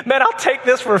facing, man, I'll take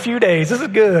this for a few days. This is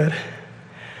good.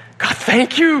 God,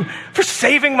 thank you for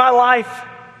saving my life.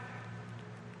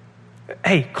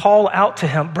 Hey, call out to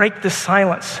him. Break the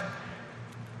silence.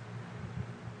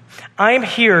 I'm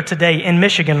here today in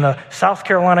Michigan, a South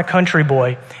Carolina country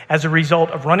boy, as a result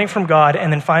of running from God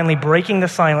and then finally breaking the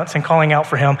silence and calling out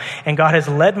for him. And God has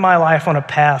led my life on a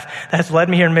path that has led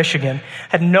me here in Michigan.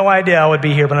 I had no idea I would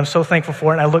be here, but I'm so thankful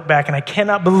for it. And I look back and I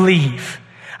cannot believe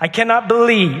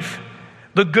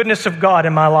the goodness of God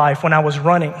in my life when I was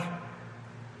running.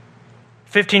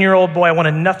 15-year-old boy, I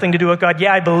wanted nothing to do with God.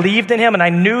 Yeah, I believed in him and I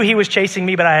knew he was chasing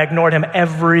me, but I ignored him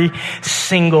every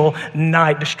single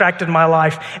night, distracted my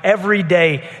life every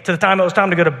day to the time it was time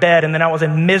to go to bed. And then I was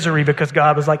in misery because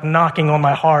God was like knocking on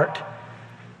my heart.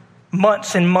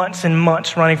 Months and months and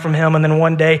months running from him. And then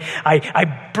one day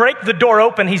I break the door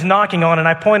open he's knocking on and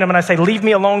I point him and I say, leave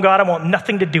me alone, God. I want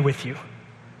nothing to do with you.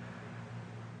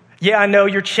 Yeah, I know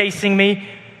you're chasing me.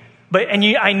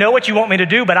 I know what you want me to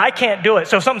do, but I can't do it.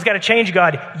 So if something's got to change,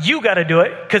 God, you got to do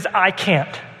it because I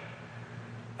can't.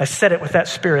 I said it with that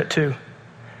spirit too.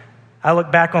 I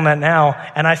look back on that now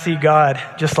and I see God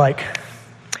just like,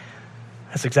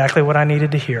 that's exactly what I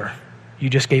needed to hear. You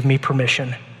just gave me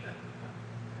permission.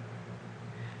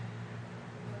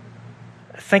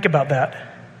 Think about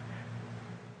that.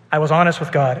 I was honest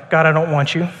with God. God, I don't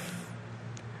want you.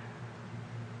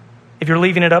 If you're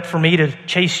leaving it up for me to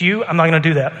chase you, I'm not going to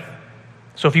do that.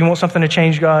 So if you want something to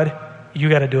change, God, you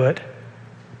got to do it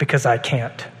because I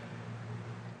can't.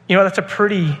 You know, that's a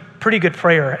pretty good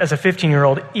prayer as a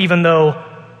 15-year-old. Even though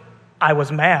I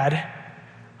was mad,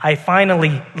 I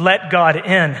finally let God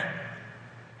in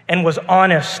and was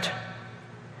honest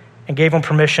and gave him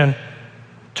permission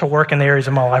to work in the areas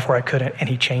of my life where I couldn't, and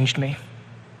he changed me.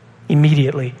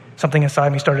 immediately, something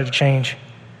inside me started to change.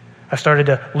 I started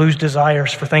to lose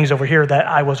desires for things over here that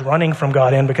I was running from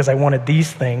God in because I wanted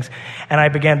these things. And I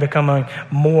began becoming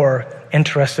more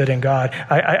interested in God.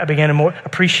 I began to more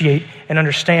appreciate and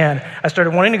understand. I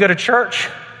started wanting to go to church,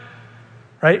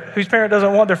 right? Whose parent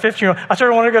doesn't want their 15-year-old? I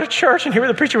started wanting to go to church and hear what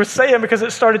the preacher was saying because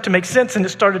it started to make sense and it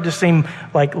started to seem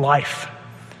like life,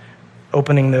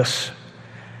 opening this.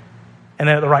 And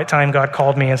then at the right time, God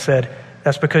called me and said,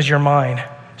 that's because you're mine.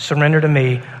 Surrender to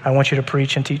me. I want you to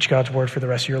preach and teach God's word for the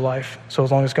rest of your life. So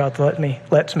as long as God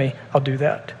lets me, I'll do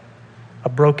that. A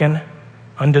broken,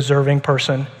 undeserving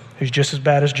person who's just as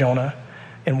bad as Jonah,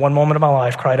 in one moment of my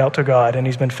life, cried out to God, and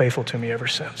he's been faithful to me ever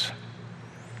since.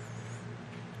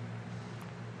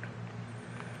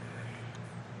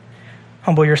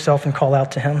 Humble yourself and call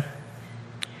out to him.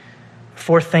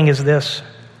 Fourth thing is this.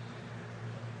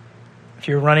 If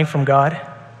you're running from God,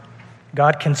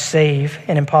 God can save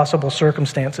in impossible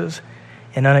circumstances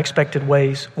in unexpected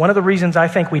ways. One of the reasons I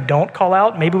think we don't call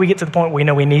out, maybe we get to the point where we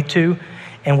know we need to,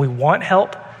 and we want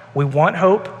help, we want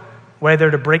hope,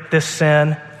 whether to break this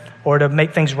sin or to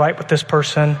make things right with this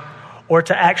person or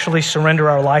to actually surrender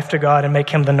our life to God and make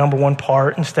him the number one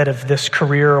part instead of this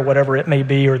career or whatever it may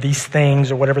be or these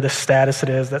things or whatever the status it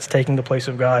is that's taking the place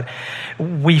of God.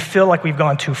 We feel like we've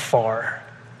gone too far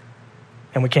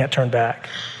and we can't turn back.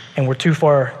 And we're too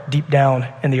far deep down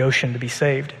in the ocean to be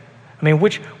saved. I mean,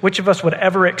 which of us would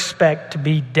ever expect to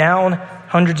be down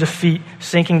hundreds of feet,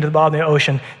 sinking to the bottom of the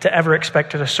ocean, to ever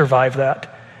expect to survive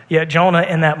that? Yet Jonah,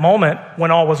 in that moment,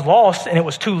 when all was lost and it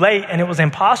was too late and it was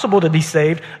impossible to be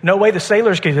saved, no way the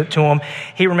sailors could get to him,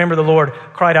 he remembered the Lord,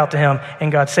 cried out to him,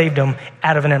 and God saved him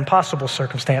out of an impossible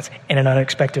circumstance in an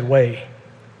unexpected way.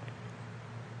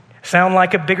 Sound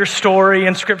like a bigger story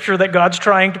in Scripture that God's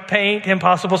trying to paint,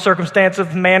 impossible circumstance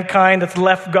of mankind that's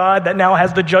left God, that now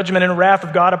has the judgment and wrath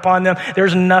of God upon them.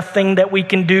 There's nothing that we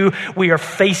can do. We are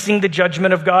facing the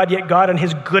judgment of God, yet God in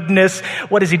his goodness,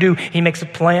 what does he do? He makes a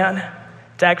plan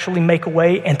to actually make a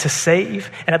way and to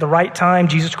save. And at the right time,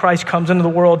 Jesus Christ comes into the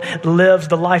world, lives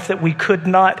the life that we could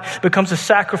not, becomes a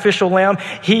sacrificial lamb.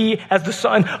 He, as the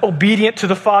Son, obedient to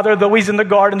the Father, though he's in the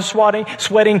garden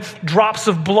sweating drops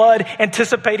of blood,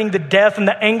 anticipating the death and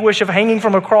the anguish of hanging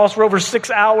from a cross for over 6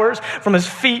 hours, from his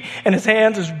feet and his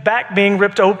hands, his back being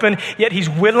ripped open. Yet he's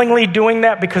willingly doing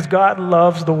that because God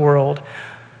loves the world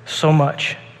so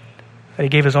much that he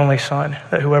gave his only Son,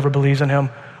 that whoever believes in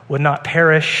him would not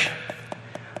perish,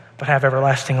 but have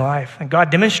everlasting life. And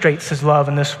God demonstrates his love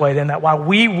in this way, then, that while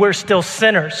we were still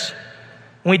sinners,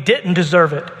 we didn't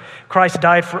deserve it, Christ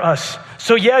died for us.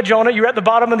 So yeah, Jonah, you're at the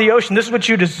bottom of the ocean. This is what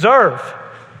you deserve.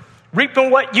 Reaping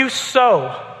what you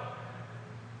sow,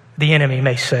 the enemy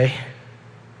may say.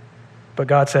 But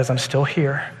God says, I'm still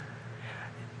here.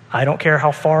 I don't care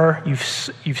how far you've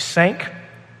sank,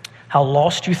 how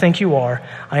lost you think you are.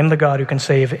 I am the God who can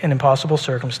save in impossible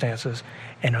circumstances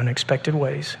and unexpected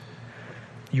ways.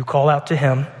 You call out to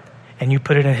him, and you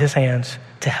put it in his hands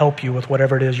to help you with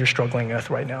whatever it is you're struggling with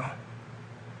right now.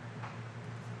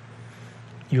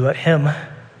 You let him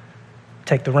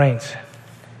take the reins.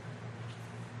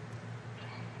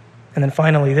 And then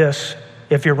finally this,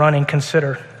 if you're running,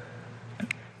 consider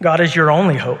God is your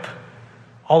only hope.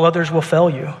 All others will fail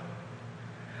you.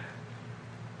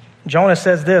 Jonah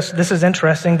says this is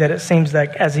interesting, that it seems like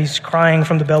as he's crying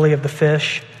from the belly of the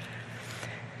fish,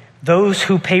 those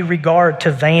who pay regard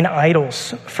to vain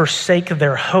idols forsake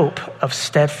their hope of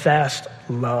steadfast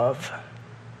love.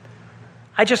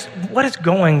 What is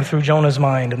going through Jonah's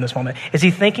mind in this moment? Is he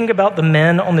thinking about the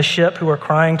men on the ship who are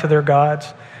crying to their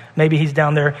gods? Maybe he's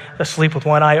down there asleep with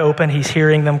one eye open. He's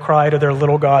hearing them cry to their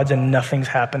little gods and nothing's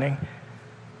happening.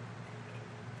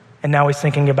 And now he's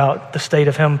thinking about the state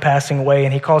of him passing away,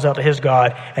 and he calls out to his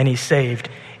God and he's saved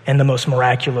in the most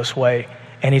miraculous way.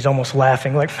 And he's almost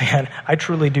laughing like, man, I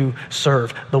truly do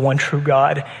serve the one true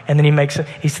God. And then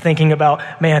he's thinking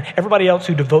about, man, everybody else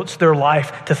who devotes their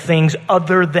life to things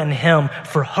other than him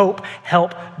for hope,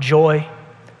 help, joy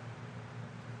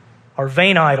are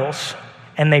vain idols,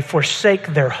 and they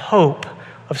forsake their hope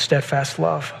of steadfast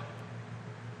love.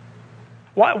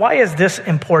 Why is this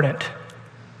important?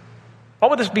 Why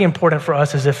would this be important for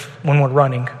us as if when we're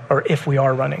running, or if we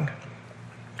are running?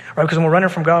 Right? Because when we're running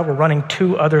from God, we're running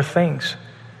to other things.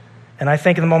 And I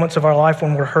think in the moments of our life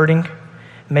when we're hurting,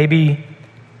 maybe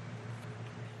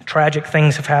tragic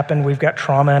things have happened, we've got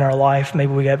trauma in our life,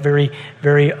 maybe we got very,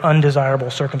 very undesirable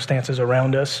circumstances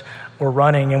around us. We're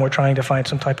running and we're trying to find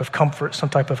some type of comfort, some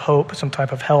type of hope, some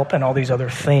type of help, and all these other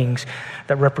things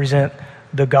that represent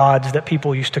the gods that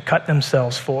people used to cut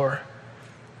themselves for.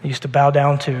 They used to bow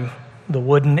down to the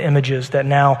wooden images that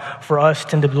now for us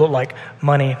tend to look like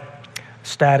money,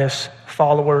 status,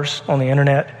 followers on the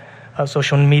internet,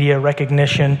 social media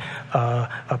recognition,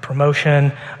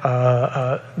 promotion,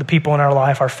 the people in our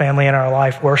life, our family in our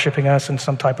life, worshiping us in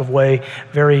some type of way,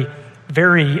 very,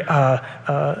 very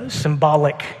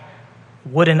symbolic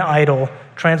wooden idol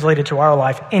translated to our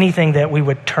life, anything that we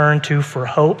would turn to for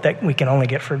hope that we can only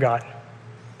get for God.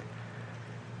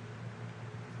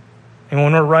 And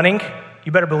when we're running,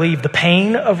 you better believe the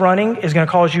pain of running is going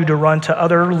to cause you to run to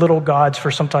other little gods for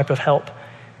some type of help.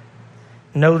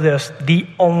 Know this, the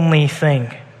only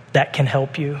thing that can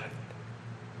help you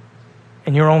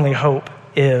and your only hope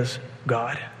is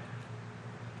God.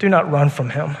 Do not run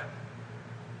from him.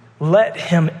 Let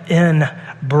him in.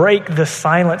 Break the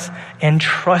silence and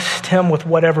trust him with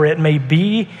whatever it may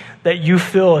be that you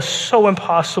feel is so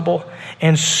impossible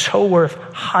and so worth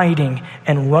hiding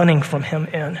and running from him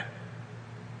in.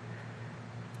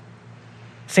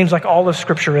 Seems like all of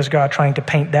Scripture is God trying to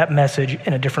paint that message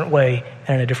in a different way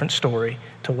and in a different story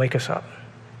to wake us up.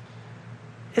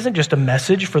 It isn't just a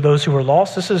message for those who are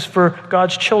lost. This is for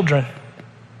God's children.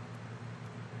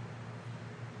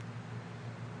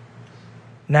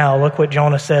 Now, look what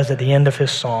Jonah says at the end of his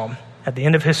psalm, at the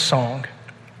end of his song.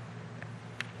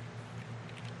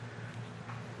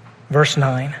 Verse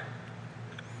 9.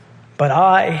 But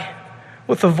I,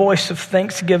 with a voice of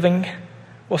thanksgiving,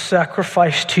 will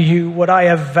sacrifice to you. What I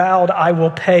have vowed, I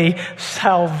will pay.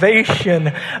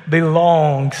 Salvation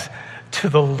belongs to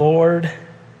the Lord.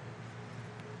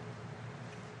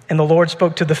 And the Lord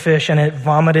spoke to the fish, and it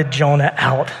vomited Jonah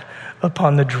out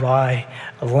upon the dry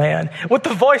land. With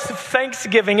the voice of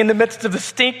thanksgiving in the midst of the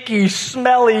stinky,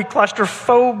 smelly,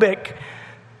 claustrophobic.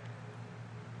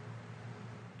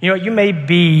 You know, you may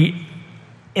be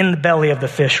in the belly of the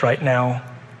fish right now,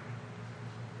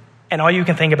 and all you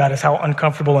can think about is how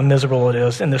uncomfortable and miserable it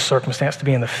is in this circumstance to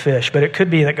be in the fish. But it could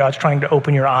be that God's trying to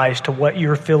open your eyes to what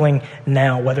you're feeling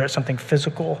now, whether it's something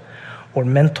physical or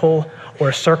mental or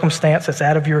a circumstance that's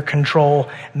out of your control,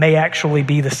 may actually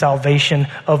be the salvation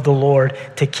of the Lord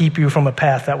to keep you from a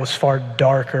path that was far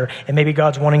darker. And maybe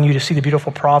God's wanting you to see the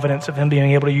beautiful providence of him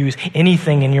being able to use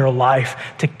anything in your life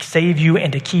to save you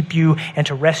and to keep you and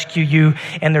to rescue you.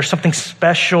 And there's something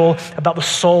special about the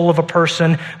soul of a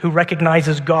person who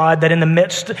recognizes God, that in the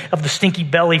midst of the stinky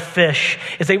belly fish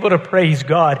is able to praise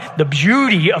God. The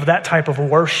beauty of that type of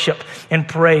worship and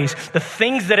praise, the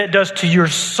things that it does to your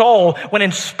soul when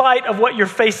in spite of what you're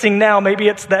facing now, maybe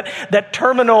it's that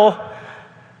terminal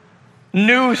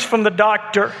news from the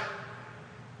doctor.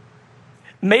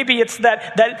 Maybe it's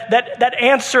that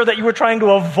answer that you were trying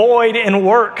to avoid in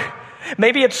work.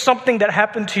 Maybe it's something that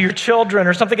happened to your children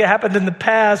or something that happened in the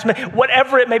past.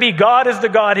 Whatever it may be, God is the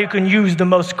God who can use the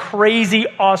most crazy,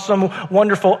 awesome,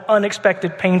 wonderful,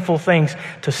 unexpected, painful things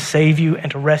to save you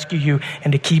and to rescue you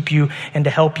and to keep you and to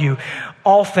help you.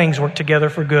 All things work together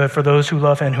for good for those who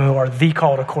love him, who are the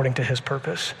called according to his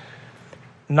purpose.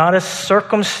 Not a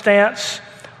circumstance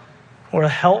or a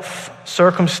health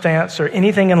circumstance or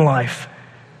anything in life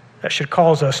that should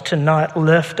cause us to not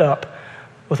lift up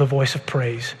with a voice of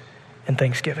praise and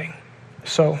thanksgiving.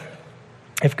 So,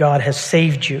 if God has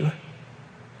saved you,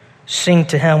 sing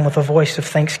to him with a voice of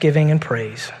thanksgiving and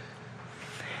praise.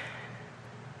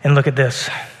 And look at this,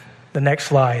 the next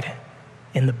slide,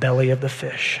 in the belly of the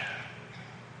fish.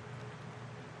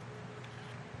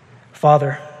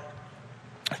 Father,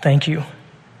 thank you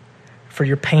for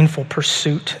your painful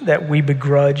pursuit that we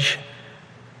begrudge.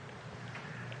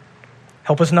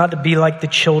 Help us not to be like the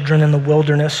children in the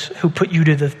wilderness who put you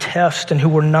to the test and who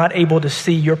were not able to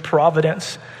see your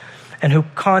providence and who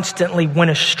constantly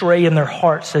went astray in their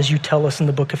hearts, as you tell us in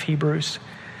the book of Hebrews.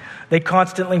 They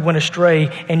constantly went astray,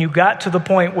 and you got to the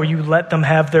point where you let them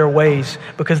have their ways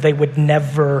because they would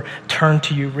never turn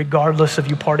to you, regardless of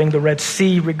you parting the Red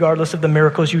Sea, regardless of the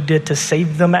miracles you did to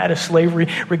save them out of slavery,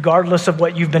 regardless of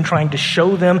what you've been trying to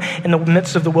show them in the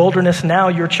midst of the wilderness. Now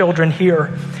your children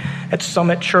here at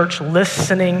Summit Church,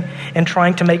 listening and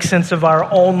trying to make sense of our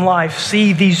own life,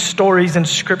 see these stories in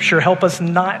Scripture. Help us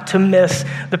not to miss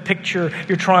the picture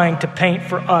you're trying to paint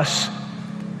for us.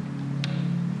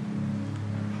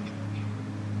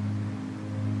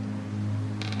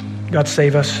 God,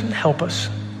 save us, help us,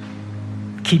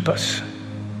 keep us.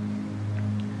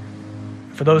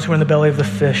 For those who are in the belly of the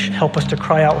fish, help us to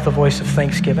cry out with a voice of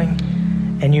thanksgiving.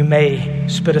 And you may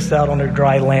spit us out on a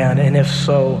dry land. And if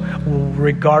so,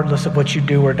 regardless of what you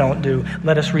do or don't do,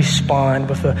 let us respond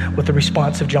with the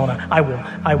response of Jonah.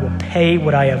 I will pay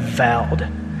what I have vowed.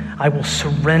 I will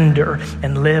surrender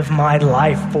and live my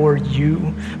life for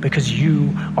you because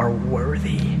you are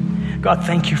worthy. God,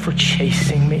 thank you for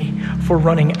chasing me, for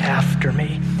running after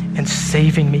me. and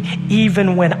saving me.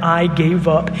 Even when I gave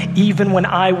up, even when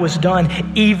I was done,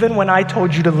 even when I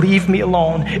told you to leave me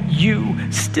alone,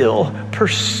 you still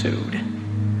pursued.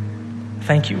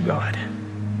 Thank you, God.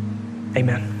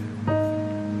 Amen.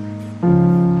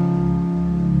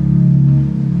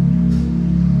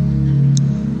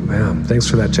 Man, thanks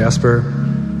for that, Jasper.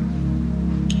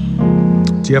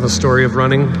 Do you have a story of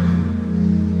running?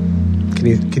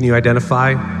 Can you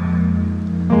identify?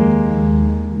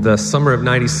 The summer of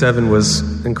 97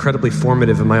 was incredibly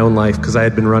formative in my own life because I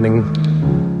had been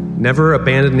running, never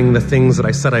abandoning the things that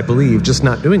I said I believed, just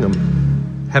not doing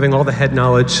them. Having all the head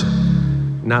knowledge,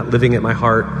 not living at my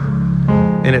heart.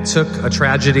 And it took a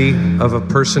tragedy of a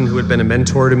person who had been a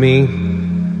mentor to me.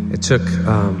 It took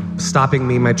stopping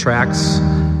me in my tracks.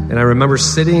 And I remember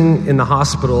sitting in the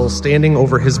hospital, standing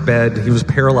over his bed. He was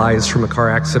paralyzed from a car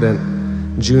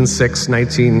accident, June 6,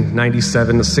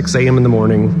 1997, at 6 a.m. in the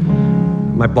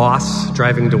morning. My boss,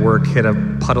 driving to work, hit a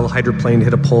puddle, hydroplane,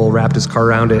 hit a pole, wrapped his car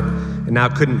around it, and now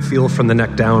couldn't feel from the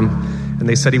neck down. And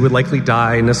they said he would likely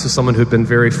die, and this is someone who'd been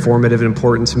very formative and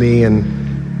important to me.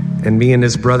 And me and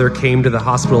his brother came to the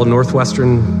hospital,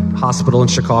 Northwestern Hospital in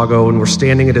Chicago, and we're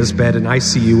standing at his bed in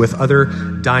ICU with other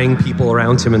dying people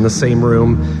around him in the same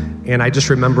room. And I just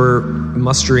remember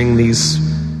mustering these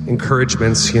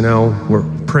encouragements, we're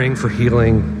praying for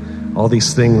healing, all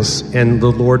these things. And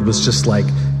the Lord was just like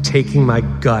taking my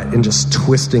gut and just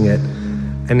twisting it.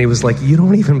 And he was like, you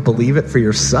don't even believe it for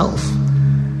yourself.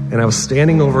 And I was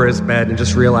standing over his bed and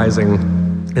just realizing,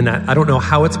 and that I don't know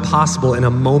how it's possible in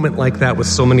a moment like that with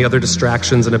so many other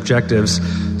distractions and objectives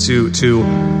to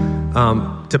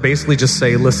basically just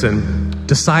say, listen,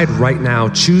 decide right now,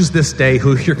 choose this day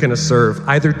who you're going to serve.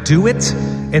 Either do it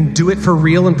and do it for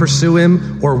real and pursue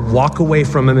him, or walk away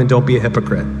from him and don't be a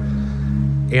hypocrite.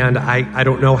 And I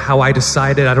don't know how I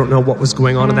decided. I don't know what was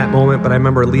going on in that moment, but I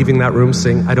remember leaving that room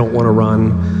saying, I don't want to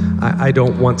run. I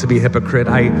don't want to be a hypocrite.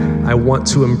 I want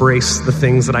to embrace the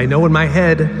things that I know in my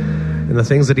head and the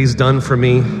things that he's done for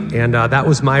me. And that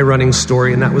was my running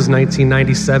story, and that was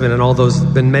 1997. And all those,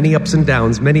 been many ups and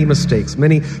downs, many mistakes,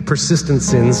 many persistent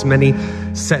sins, many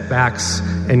setbacks.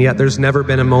 And yet there's never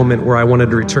been a moment where I wanted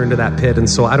to return to that pit. And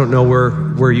so I don't know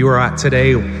where you are at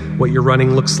today, what your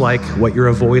running looks like, what you're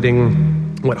avoiding,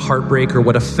 what heartbreak or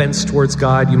what offense towards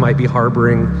God you might be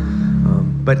harboring.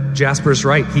 But Jasper's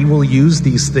right. He will use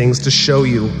these things to show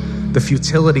you the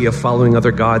futility of following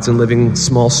other gods and living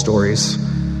small stories.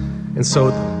 And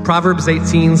so Proverbs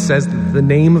 18 says, the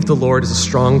name of the Lord is a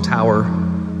strong tower.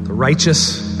 The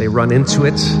righteous, they run into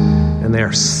it and they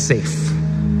are safe.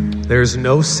 There's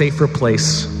no safer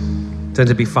place than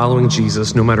to be following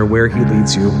Jesus, no matter where he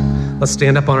leads you. Let's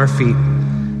stand up on our feet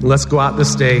and let's go out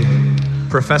this day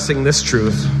professing this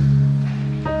truth.